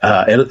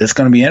it's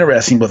going to be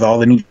interesting with all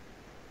the new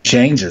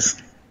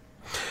changes.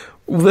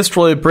 Well, this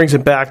really brings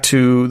it back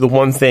to the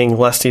one thing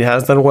Lestine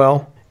has done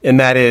well, and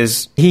that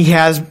is he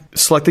has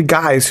selected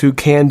guys who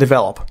can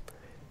develop.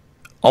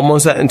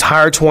 Almost that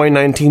entire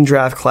 2019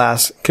 draft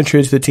class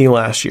contributed to the team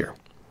last year.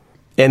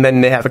 And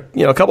then they have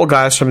a couple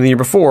guys from the year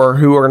before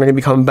who are going to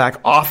be coming back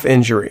off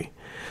injury.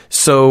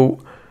 So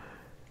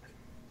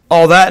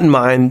all that in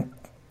mind,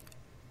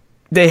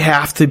 they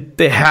have to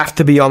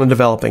be on the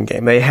developing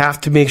game. They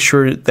have to make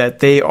sure that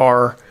they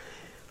are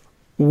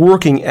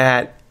working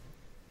at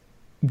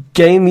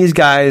getting these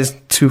guys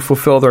to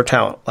fulfill their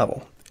talent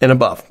level and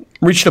above,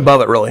 reaching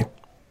above it really.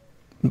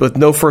 With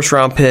no first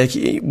round pick,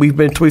 we've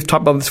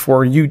talked about this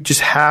before. You just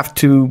have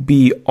to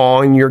be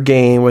on your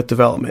game with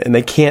development, and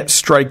they can't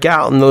strike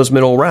out in those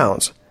middle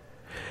rounds.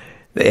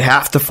 They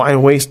have to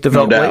find ways to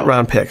develop late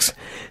round picks.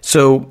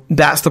 So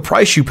that's the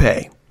price you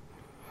pay.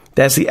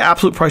 That's the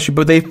absolute price you pay.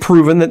 But they've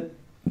proven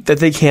that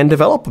they can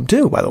develop them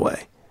too. By the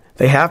way,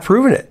 they have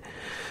proven it.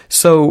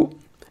 So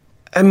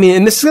I mean,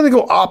 and this is going to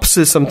go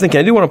opposite. So I'm thinking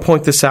I do want to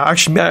point this out.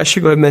 Actually, I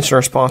should go ahead and mention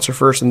our sponsor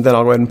first, and then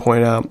I'll go ahead and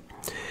point out.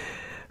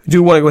 I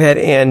do want to go ahead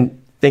and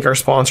thank our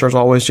sponsor, as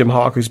always, Jim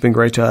Hawk, who's been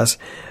great to us.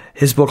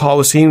 His book, Hall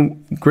of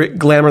Fame, Grit,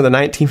 Glamour, the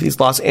 1950s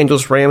Los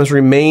Angeles Rams,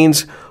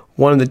 remains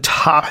one of the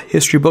top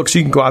history books.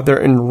 You can go out there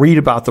and read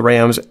about the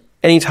Rams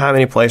anytime,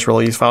 any place,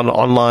 really. It's found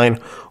online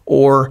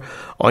or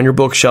on your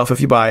bookshelf if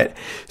you buy it.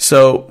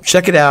 So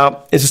check it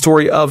out. It's a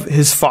story of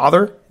his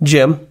father,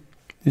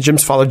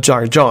 Jim's father,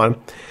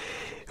 John,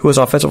 who was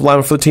offensive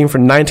lineman for the team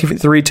from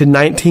 1953 to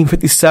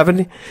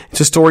 1957. It's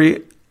a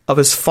story of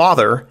his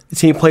father. The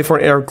team played for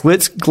an era of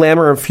glitz,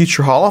 glamour, and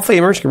future Hall of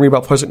Famers. You can read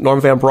about players like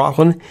Norm Van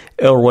Brocklin,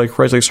 Elroy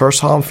Kreisler,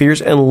 Tom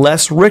Fears, and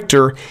Les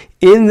Richter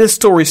in this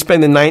story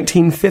spent in the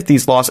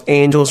 1950s Los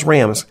Angeles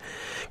Rams.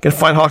 You can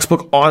find Hawk's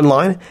book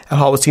online at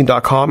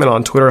HallowsTeam.com and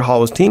on Twitter at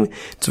HallowsTeam.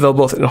 It's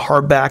available both in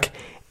hardback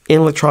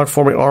and electronic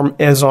format on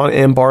Amazon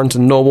and Barnes &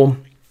 Noble.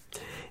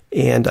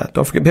 And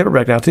don't forget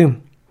paperback now,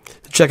 too.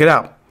 Check it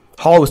out.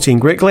 Hall of Team,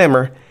 Great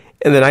Glamour,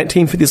 and the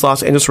 1950s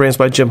Los Angeles Rams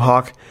by Jim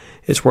Hawk.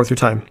 It's worth your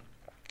time.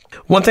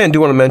 One thing I do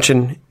want to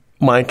mention,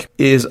 Mike,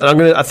 is I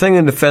think I'm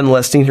going to defend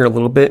Lestine here a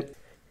little bit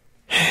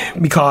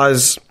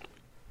because,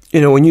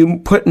 when you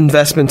put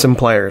investments in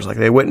players, like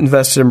they went and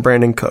invested in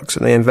Brandon Cooks,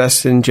 and they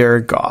invested in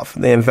Jared Goff,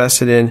 and they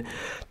invested in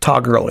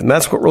Todd Gurley, and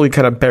that's what really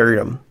kind of buried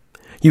him.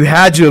 You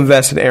had to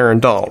invest in Aaron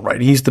Donald,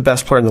 right? He's the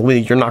best player in the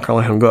league. You're not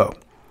going to let him go.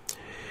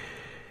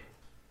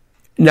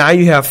 Now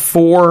you have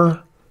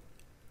 4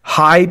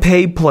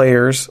 high-paid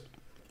players.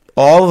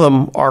 All of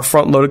them are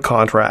front-loaded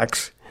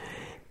contracts.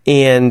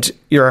 And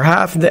you're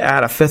having to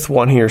add a 5th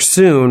one here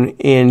soon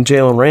in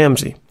Jalen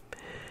Ramsey.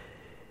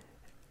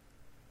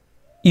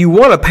 You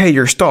want to pay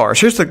your stars.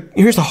 Here's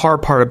the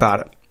hard part about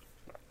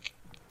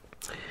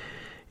it.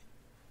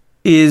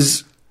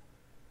 Is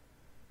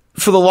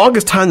for the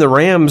longest time the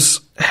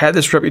Rams had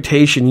this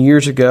reputation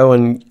years ago,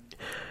 and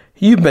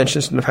you've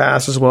mentioned this in the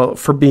past as well,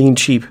 for being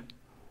cheap.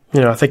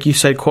 I think you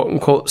said, quote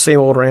unquote, same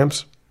old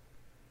Rams.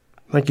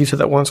 I think you said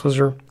that once was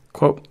your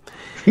quote.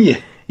 Yeah.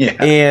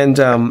 And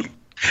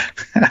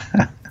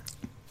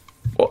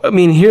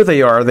here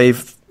they are. They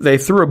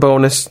threw a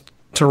bonus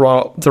to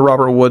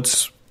Robert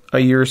Woods a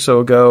year or so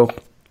ago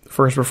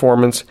for his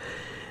performance.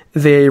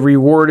 They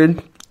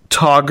rewarded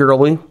Todd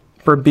Gurley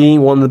for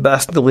being one of the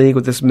best in the league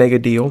with this mega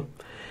deal.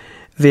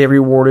 They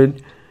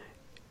rewarded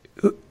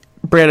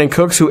Brandon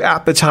Cooks, who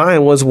at the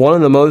time was one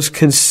of the most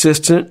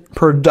consistent,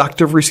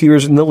 productive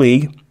receivers in the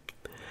league,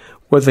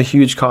 with a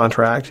huge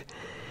contract.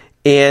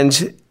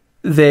 And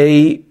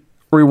they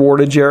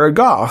rewarded Jared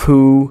Goff,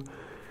 who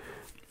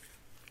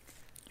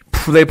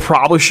they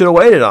probably should have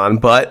waited on,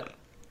 but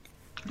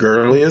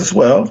Gurley as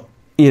well.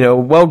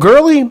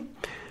 Gurley,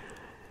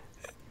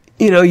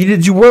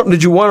 did you want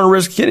to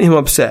risk getting him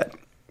upset?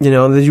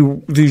 Did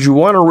you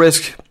want to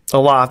risk a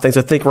lot of things?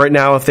 I think right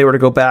now, if they were to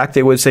go back,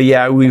 they would say,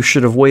 yeah, we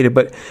should have waited.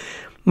 But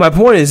my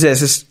point is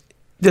this: is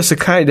just to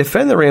kind of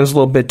defend the Rams a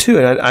little bit too.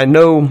 And I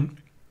know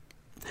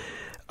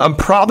I'm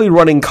probably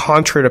running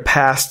contrary to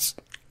past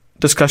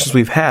discussions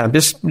we've had. I'm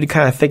just really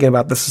kind of thinking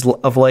about this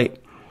of late.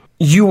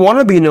 You want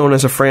to be known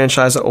as a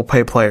franchise that will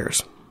pay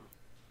players,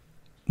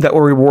 that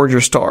will reward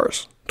your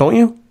stars, don't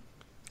you?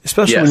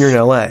 Especially when you're in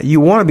LA. You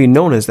want to be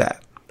known as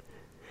that.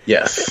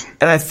 Yes.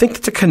 And I think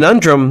it's a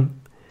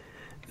conundrum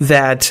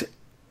that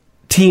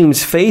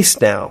teams face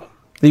now.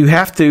 You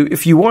have to,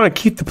 if you want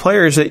to keep the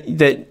players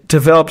that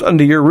developed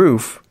under your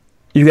roof,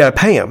 you got to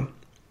pay them,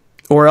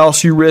 or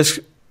else you risk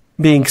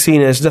being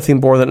seen as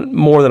nothing more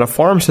than a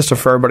farm system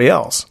for everybody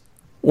else,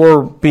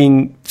 or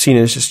being seen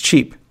as just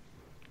cheap.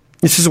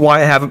 This is why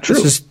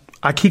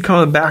I keep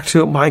coming back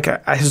to it, Mike.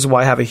 This is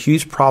why I have a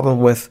huge problem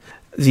with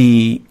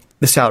the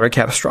salary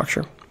cap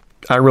structure.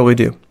 I really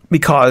do.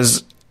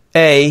 Because,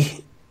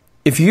 A,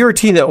 if you're a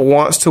team that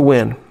wants to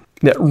win,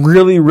 that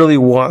really, really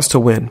wants to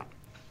win,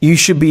 you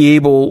should be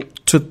able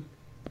to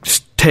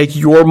take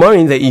your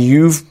money that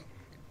you've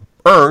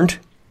earned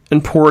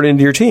and pour it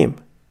into your team.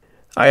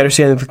 I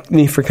understand the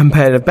need for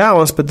competitive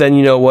balance, but then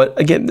you know what?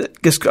 Again,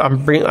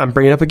 I'm bringing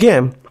it up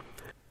again.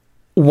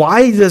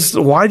 Why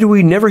do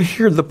we never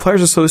hear the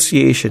Players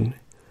Association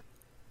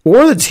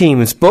or the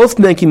teams both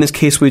making this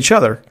case with each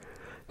other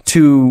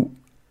to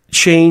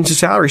change the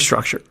salary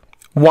structure?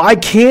 Why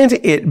can't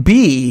it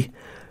be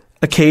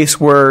a case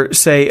where,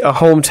 say, a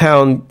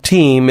hometown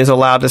team is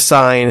allowed to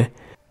sign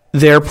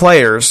their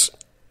players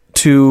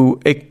to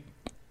a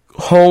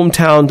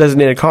hometown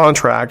designated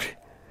contract,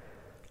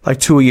 like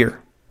 2 a year,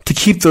 to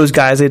keep those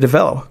guys they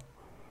develop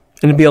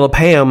and to be able to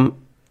pay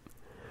them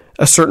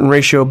a certain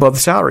ratio above the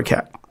salary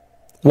cap?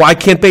 Why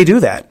can't they do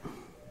that?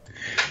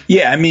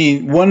 Yeah, I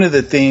mean, one of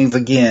the things,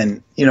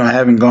 again,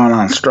 having gone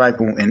on strike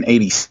in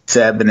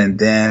 87, and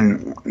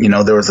then,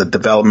 there was a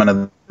development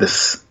of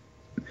this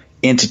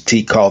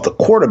entity called the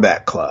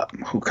Quarterback Club,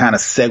 who kind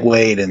of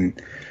segued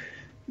and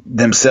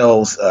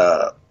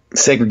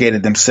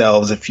segregated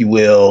themselves, if you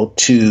will,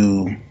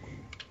 to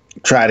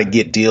try to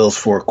get deals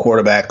for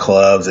quarterback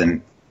clubs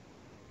and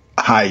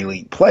high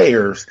elite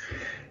players.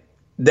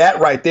 That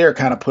right there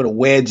kind of put a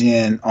wedge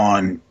in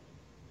on,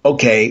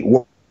 okay,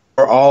 we're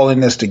all in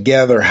this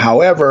together.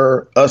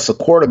 However, us the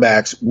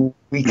quarterbacks,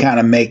 we kind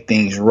of make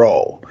things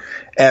roll.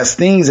 As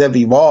things have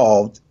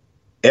evolved,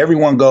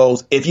 everyone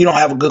goes, if you don't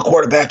have a good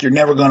quarterback, you're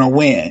never going to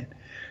win.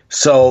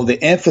 So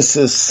the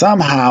emphasis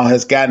somehow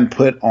has gotten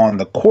put on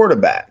the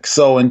quarterback.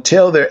 So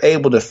until they're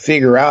able to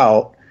figure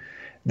out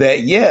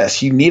that,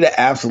 yes, you need an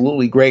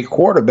absolutely great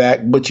quarterback,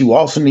 but you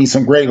also need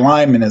some great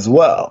linemen as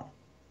well.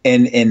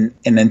 And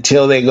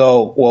until they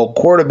go, well,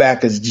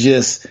 quarterback is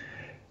just,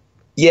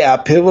 a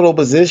pivotal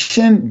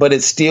position, but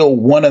it's still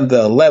one of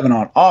the 11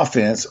 on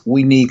offense.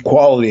 We need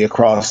quality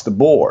across the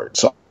board.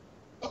 So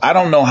I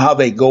don't know how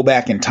they go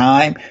back in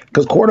time,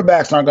 because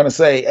quarterbacks aren't going to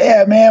say,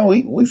 yeah, man,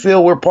 we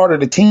feel we're part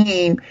of the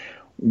team.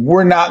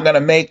 We're not going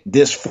to make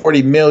this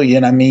 $40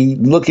 million. I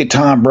mean, look at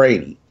Tom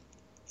Brady.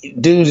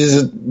 Dude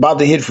is about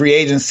to hit free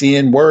agency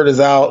and word is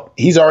out.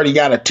 He's already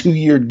got a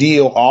 2-year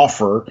deal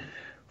offer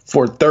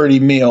for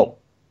 $30 million.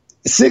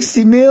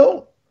 60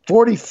 mil,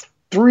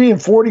 43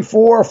 and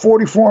 44, or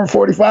 44 and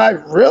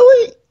 45.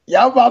 Really?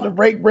 Y'all about to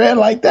break bread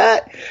like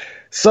that?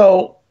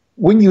 So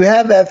when you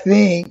have that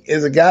thing,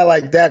 is a guy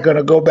like that going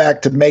to go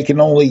back to making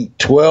only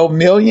 $12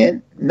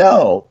 million?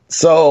 No.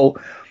 So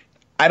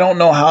I don't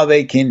know how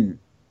they can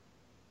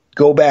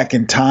go back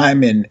in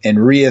time and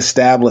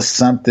reestablish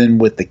something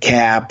with the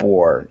cap,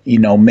 or,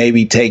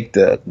 maybe take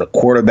the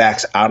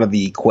quarterbacks out of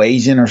the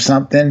equation or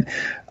something.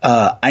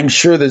 I'm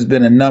sure there's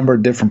been a number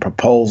of different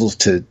proposals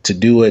to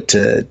do it,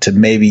 to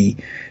maybe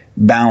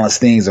balance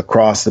things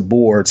across the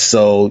board,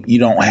 so you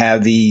don't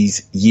have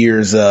these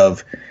years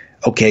of,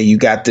 okay, you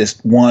got this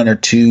 1 or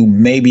 2,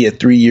 maybe a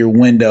 3-year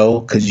window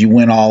because you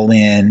went all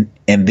in,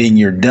 and then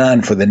you're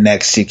done for the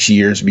next 6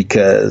 years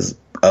because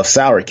of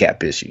salary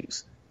cap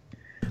issues.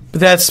 But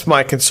that's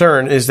my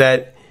concern, is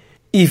that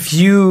if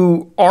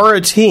you are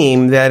a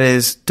team that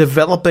is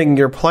developing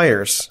your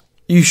players,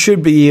 you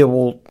should be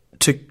able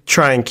to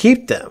try and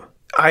keep them.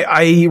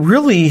 I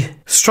really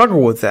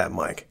struggle with that,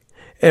 Mike.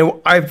 And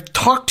I've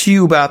talked to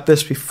you about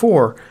this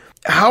before.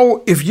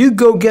 How if you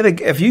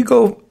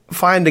go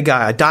find a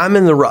guy, a diamond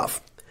in the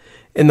rough,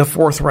 in the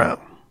 4th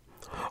round,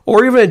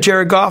 or even a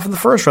Jared Goff in the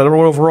 1st round, number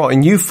 1 overall,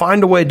 and you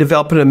find a way to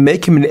develop him and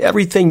make him into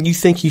everything you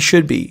think he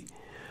should be,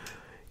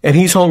 and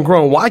he's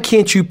homegrown, why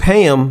can't you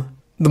pay him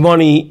the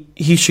money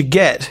he should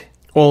get?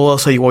 Well, they'll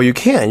say, well, you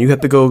can. You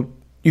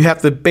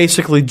have to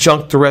basically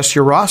junk the rest of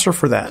your roster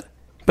for that.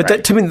 But right.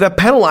 That, to me, that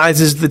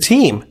penalizes the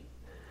team.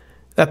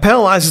 That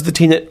penalizes the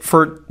team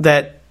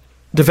that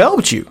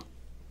developed you.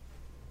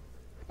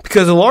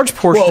 Because a large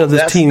portion of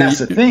this team is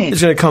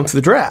going to come through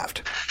the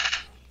draft.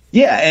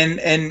 Yeah,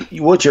 and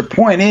what your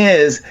point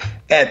is,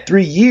 at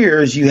 3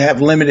 years, you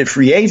have limited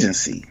free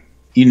agency.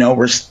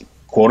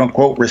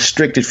 Quote-unquote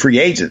restricted free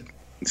agent.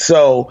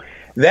 So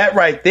that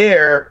right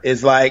there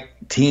is like,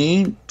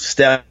 team,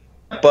 step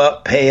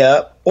up, pay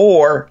up,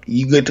 or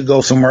you get to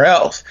go somewhere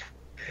else.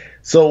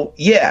 So,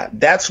 yeah,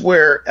 that's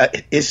where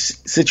it's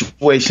a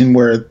situation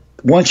where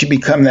once you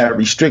become that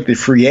restricted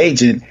free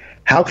agent,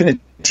 how can a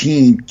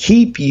team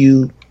keep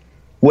you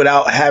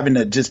without having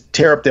to just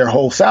tear up their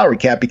whole salary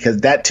cap?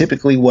 Because that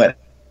typically what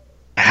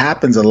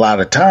happens a lot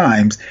of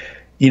times.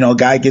 A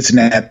guy gets in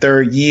that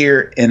 3rd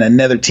year and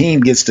another team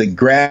gets to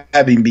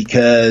grab him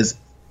because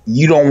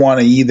you don't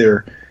want to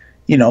either,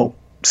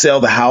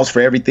 sell the house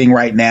for everything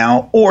right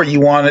now, or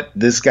you want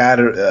this guy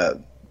to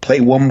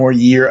play 1 more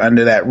year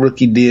under that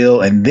rookie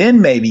deal and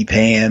then maybe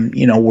pay him,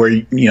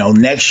 where,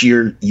 next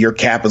year your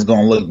cap is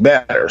going to look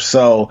better.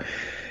 So,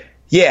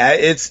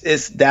 Yeah,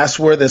 that's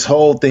where this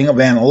whole thing of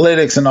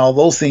analytics and all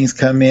those things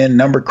come in,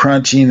 number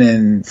crunching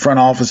and front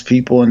office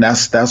people, and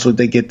that's what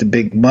they get the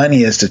big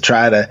money, is to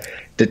try to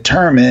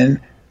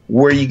determine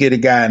where you get a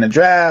guy in the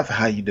draft,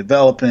 how you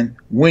developing,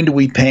 when do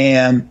we pay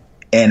him,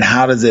 and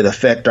how does it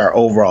affect our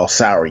overall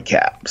salary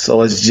cap.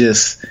 So it's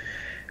just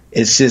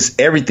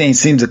everything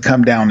seems to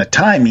come down to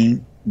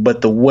timing,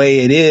 but the way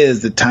it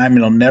is, the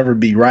timing will never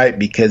be right,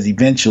 because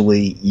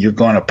eventually you're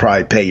going to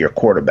probably pay your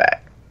quarterback.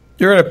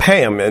 You're going to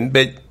pay him,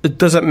 but it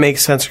doesn't make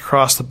sense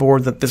across the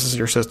board that this is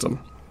your system.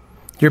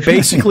 You're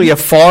basically a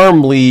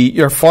farm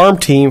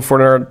team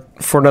for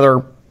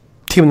another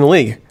team in the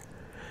league.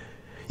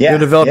 Yeah, you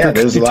develop your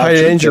tight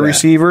ends, your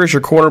receivers,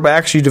 your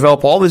quarterbacks. You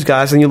develop all these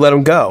guys, and you let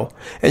them go,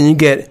 and you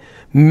get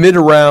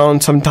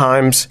mid-round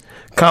sometimes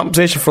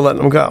compensation for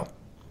letting them go.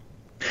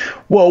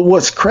 Well,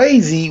 what's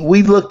crazy,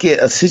 we look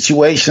at a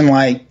situation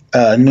like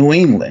New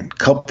England. A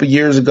couple of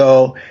years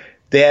ago,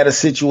 they had a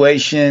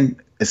situation.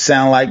 It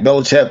sounded like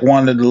Belichick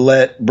wanted to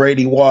let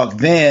Brady walk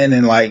then,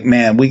 and like,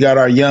 man, we got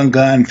our young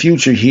gun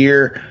future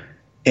here.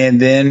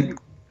 And then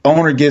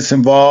owner gets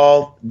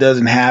involved,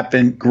 doesn't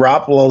happen.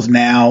 Garoppolo's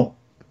now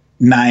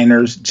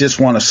Niners, just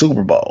won a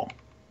Super Bowl.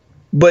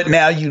 But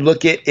now you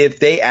look at, if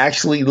they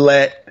actually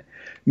let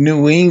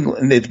New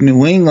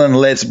England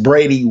lets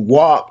Brady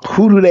walk,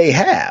 who do they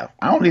have?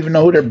 I don't even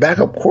know who their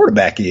backup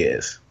quarterback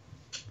is.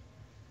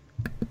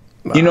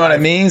 You know what I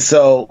mean?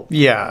 So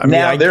yeah, I mean,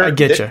 now I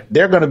get you.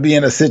 They're going to be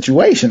in a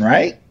situation,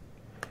 right?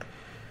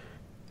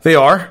 They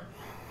are,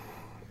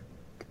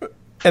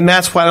 and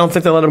that's why I don't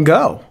think they let him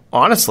go,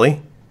 honestly.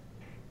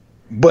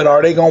 But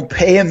are they going to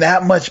pay him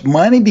that much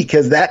money?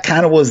 Because that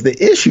kind of was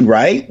the issue,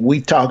 right? We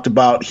talked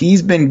about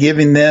he's been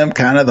giving them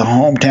kind of the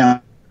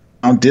hometown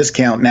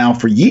discount now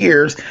for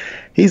years.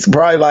 He's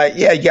probably like,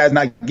 yeah, you guys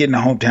not getting a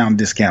hometown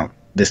discount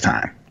this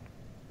time.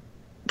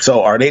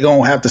 So are they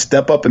going to have to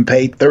step up and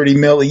pay $30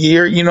 million a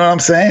year? You know what I'm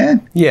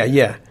saying?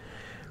 Yeah.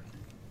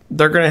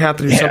 They're going to have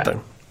to do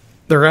something.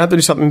 They're going to have to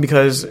do something,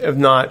 because if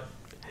not,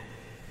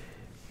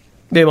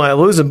 they might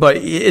lose him. But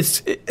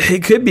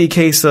it could be a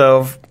case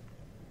of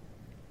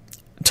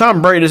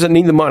Tom Brady doesn't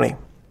need the money.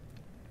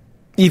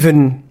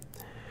 Even,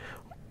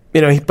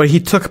 but he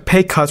took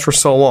pay cuts for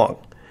so long.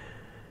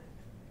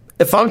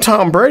 If I'm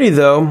Tom Brady,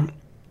 though,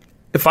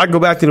 if I go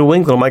back to New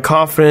England, am I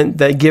confident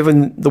that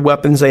given the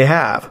weapons they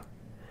have,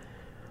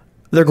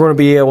 they're going to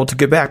be able to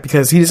get back?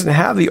 Because he doesn't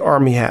have the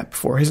arm he had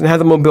before. He doesn't have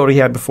the mobility he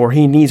had before.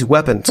 He needs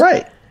weapons.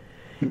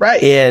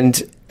 Right.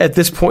 And at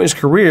this point in his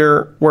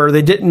career, where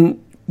they didn't,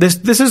 this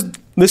is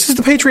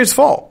the Patriots'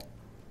 fault.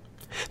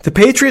 The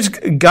Patriots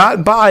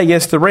got by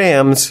against the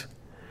Rams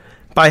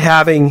by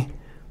having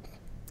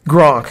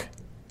Gronk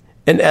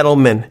and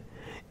Edelman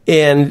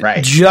and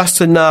just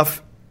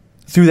enough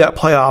through that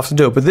playoffs to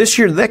do it. But this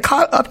year, they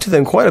caught up to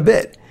them quite a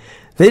bit.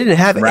 They didn't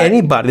have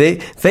anybody.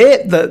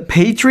 The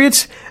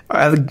Patriots,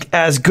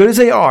 as good as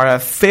they are,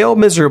 have failed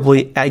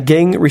miserably at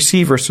getting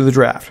receivers through the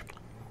draft.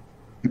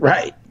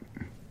 Right.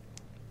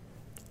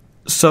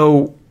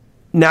 So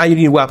now you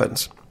need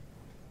weapons.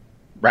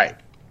 Right.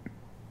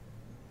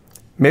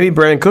 Maybe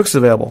Brandon Cooks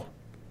available.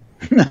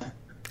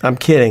 I'm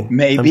kidding.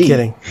 Maybe. I'm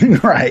kidding.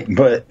 Right.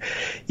 But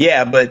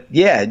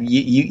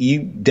you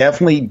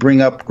definitely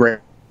bring up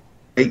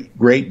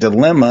great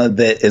dilemma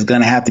that is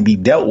going to have to be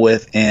dealt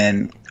with.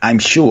 And I'm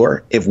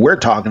sure if we're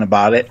talking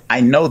about it, I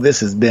know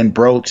this has been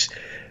broached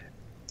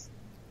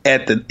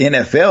at the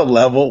NFL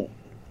level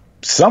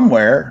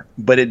somewhere,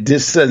 but it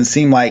just doesn't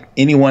seem like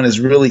anyone has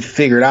really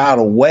figured out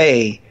a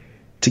way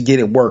to get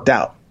it worked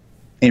out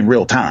in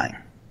real time.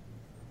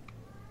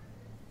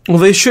 Well,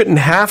 they shouldn't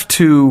have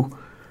to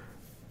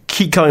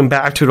keep coming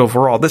back to it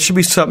overall. This should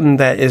be something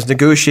that is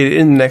negotiated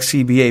in the next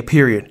CBA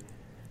period.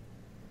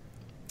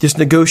 Just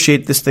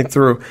negotiate this thing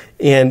through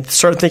and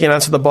start thinking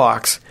outside the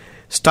box.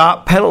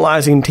 Stop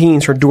penalizing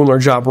teams for doing their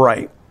job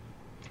right.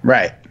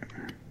 Right.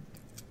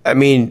 I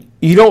mean,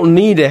 you don't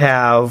need to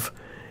have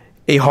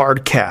a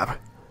hard cap.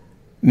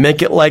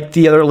 Make it like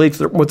the other leagues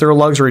with their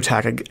luxury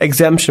tax.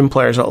 Exemption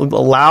players.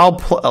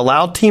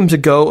 Allow teams to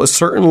go a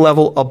certain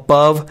level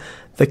above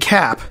the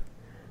cap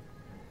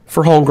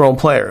for homegrown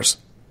players.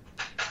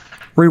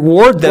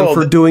 Reward them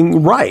for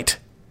doing right.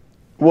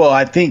 Well,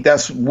 I think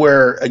that's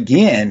where,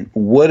 again,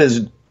 what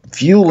is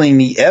fueling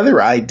the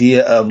other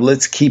idea of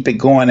let's keep it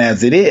going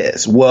as it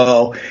is.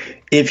 Well,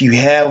 if you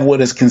have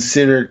what is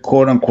considered,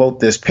 quote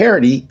unquote, this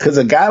parity, because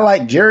a guy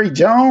like Jerry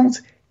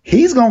Jones,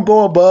 he's going to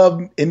go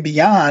above and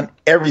beyond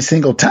every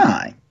single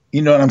time.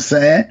 You know what I'm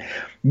saying?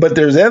 But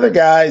there's other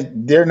guys,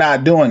 they're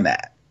not doing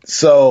that.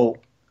 So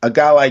a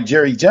guy like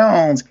Jerry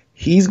Jones,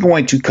 he's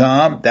going to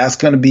come. That's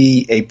going to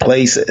be a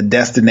place, a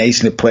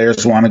destination that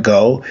players want to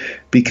go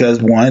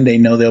because, one, they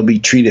know they'll be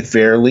treated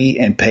fairly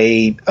and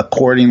paid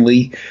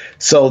accordingly.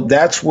 So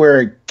that's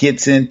where it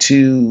gets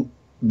into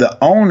the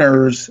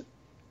owners.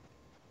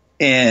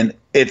 And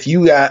if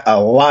you got a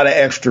lot of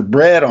extra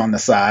bread on the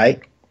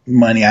side,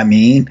 money, I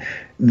mean,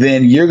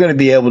 then you're going to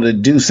be able to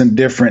do some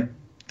different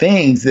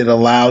things that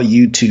allow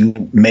you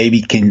to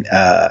maybe can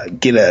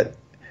get a,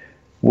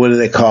 what do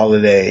they call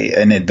it,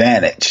 an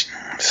advantage.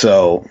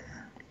 So,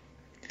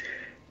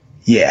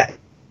 yeah,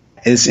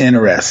 it's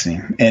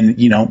interesting. And,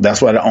 you know,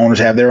 that's why the owners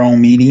have their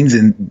own meetings,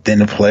 and then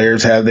the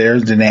players have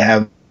theirs. Then they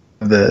have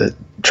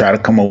try to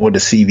come up with a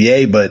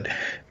CBA. But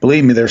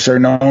believe me, there's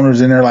certain owners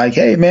in there like,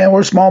 hey, man,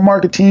 we're small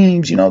market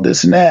teams, you know,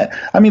 this and that.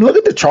 I mean, look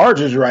at the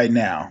Chargers right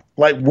now.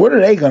 Like, what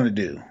are they going to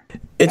do?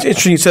 It's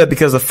interesting you said,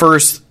 because the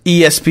first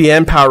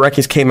ESPN Power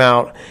Rankings came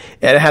out,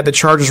 and it had the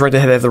Chargers right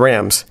ahead of the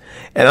Rams.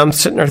 And I'm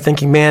sitting there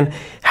thinking, man,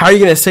 how are you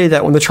going to say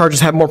that when the Chargers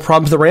have more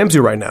problems than the Rams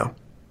do right now?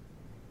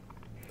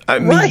 I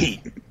mean,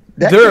 right.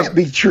 That can't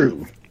be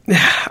true.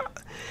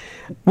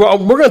 Well,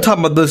 we're going to talk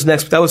about this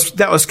next. That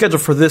was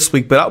scheduled for this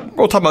week, but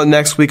we'll talk about it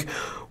next week.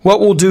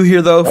 What we'll do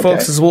here, though,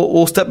 folks, is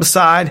we'll step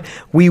aside.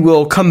 We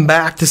will come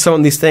back to some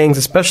of these things,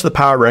 especially the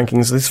power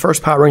rankings. These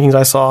first power rankings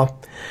I saw,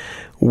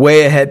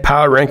 way ahead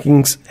power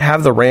rankings,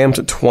 have the Rams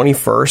at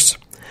 21st.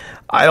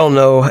 I don't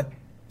know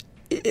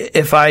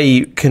if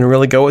I can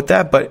really go with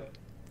that, but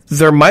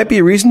there might be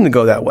a reason to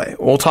go that way.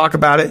 We'll talk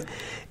about it,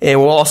 and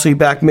we'll also be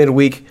back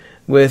midweek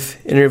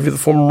with an interview with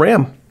the former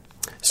Ram.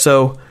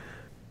 So,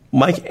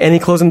 Mike, any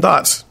closing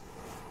thoughts?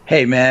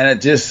 Hey, man,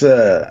 it just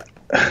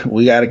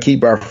we got to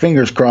keep our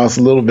fingers crossed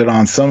a little bit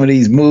on some of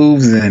these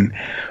moves, and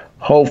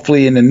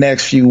hopefully in the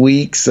next few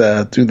weeks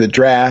through the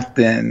draft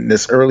and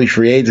this early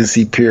free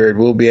agency period,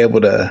 we'll be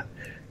able to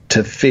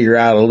figure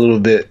out a little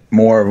bit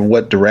more of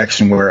what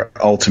direction we're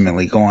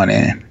ultimately going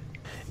in.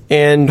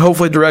 And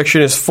hopefully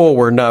direction is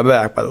forward, not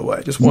back, by the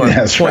way. Just want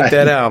to point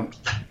that out.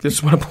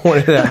 Just want to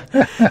point it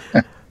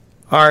out.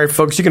 All right,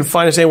 folks, you can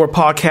find us anywhere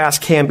podcasts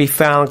can be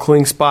found,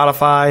 including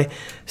Spotify,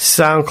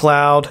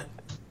 SoundCloud,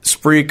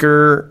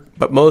 Spreaker,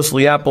 but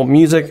mostly Apple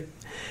Music.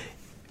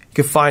 You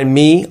can find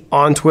me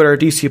on Twitter at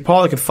DC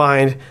Paul. You can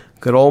find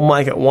good old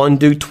Mike at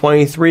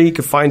OneDude23. You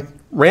can find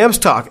Rams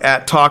Talk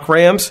at Talk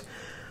Rams.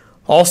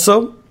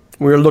 Also,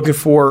 we're looking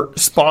for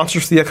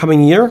sponsors for the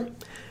upcoming year.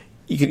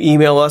 You can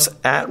email us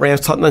at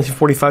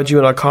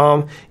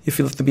ramstalk1945gmail.com if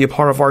you'd like to be a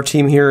part of our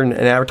team here and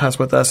advertise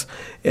with us.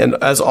 And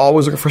as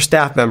always, looking for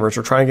staff members.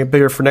 We're trying to get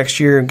bigger for next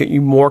year and get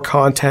you more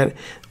content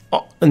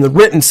in the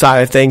written side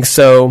of things.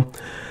 So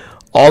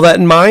all that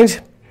in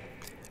mind,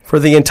 for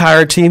the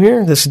entire team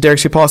here, this is Derek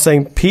C. Paul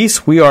saying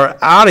peace. We are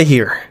out of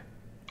here.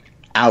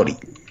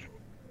 Outie.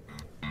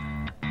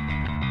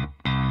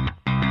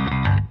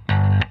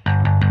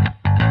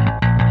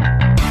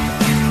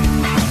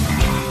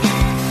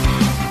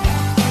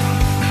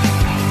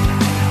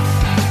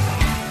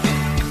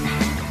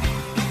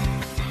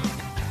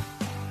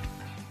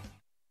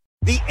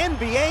 The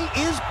NBA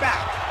is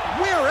back.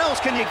 Where else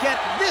can you get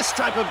this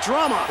type of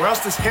drama? Where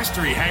else does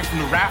history hang from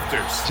the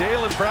rafters?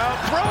 Jaylen Brown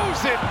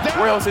throws it down.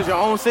 Where else is your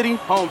own city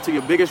home to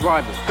your biggest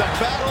rival? The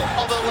battle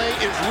of the lane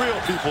is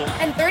real, people.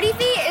 And 30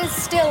 feet is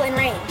still in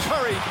range.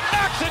 Curry,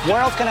 action.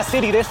 Where else can a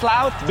city this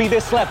loud be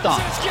this slept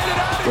on?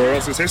 Where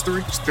else is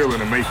history still in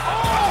the making?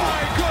 Oh,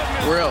 my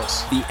goodness. Where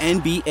else? The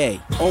NBA,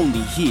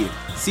 only here.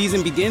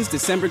 Season begins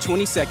December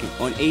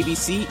 22nd on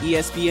ABC,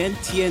 ESPN,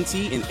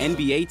 TNT, and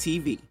NBA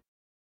TV.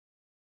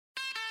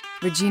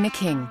 Regina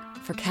King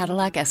for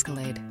Cadillac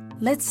Escalade.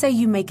 Let's say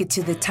you make it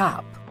to the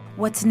top.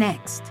 What's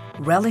next?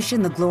 Relish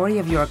in the glory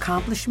of your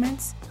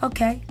accomplishments?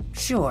 Okay,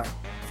 sure,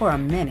 for a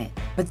minute.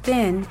 But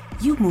then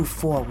you move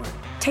forward.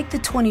 Take the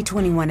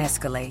 2021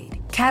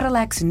 Escalade.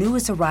 Cadillac's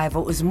newest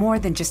arrival is more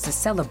than just a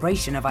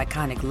celebration of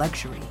iconic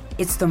luxury.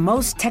 It's the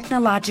most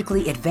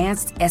technologically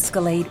advanced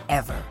Escalade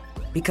ever.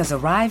 Because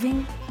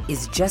arriving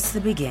is just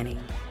the beginning.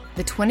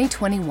 The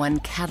 2021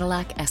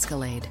 Cadillac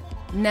Escalade.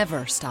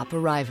 Never stop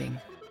arriving.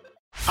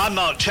 I'm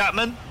Mark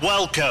Chapman.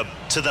 Welcome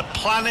to the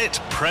Planet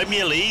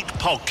Premier League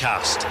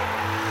podcast.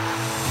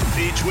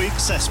 Each week,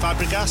 Cesc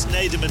Fabregas,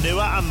 Nader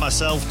Manua and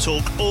myself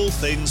talk all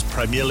things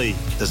Premier League.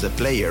 As a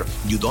player,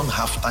 you don't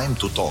have time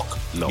to talk.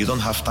 No. You don't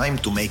have time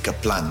to make a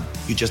plan.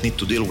 You just need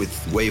to deal with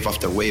wave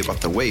after wave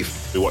after wave.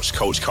 We watched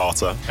Coach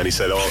Carter and he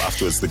said,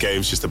 afterwards, the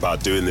game's just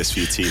about doing this for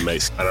your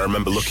teammates. And I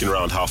remember looking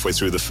around halfway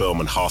through the film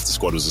and half the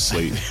squad was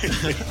asleep.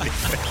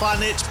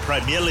 Planet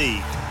Premier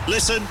League.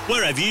 Listen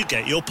wherever you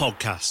get your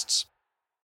podcasts.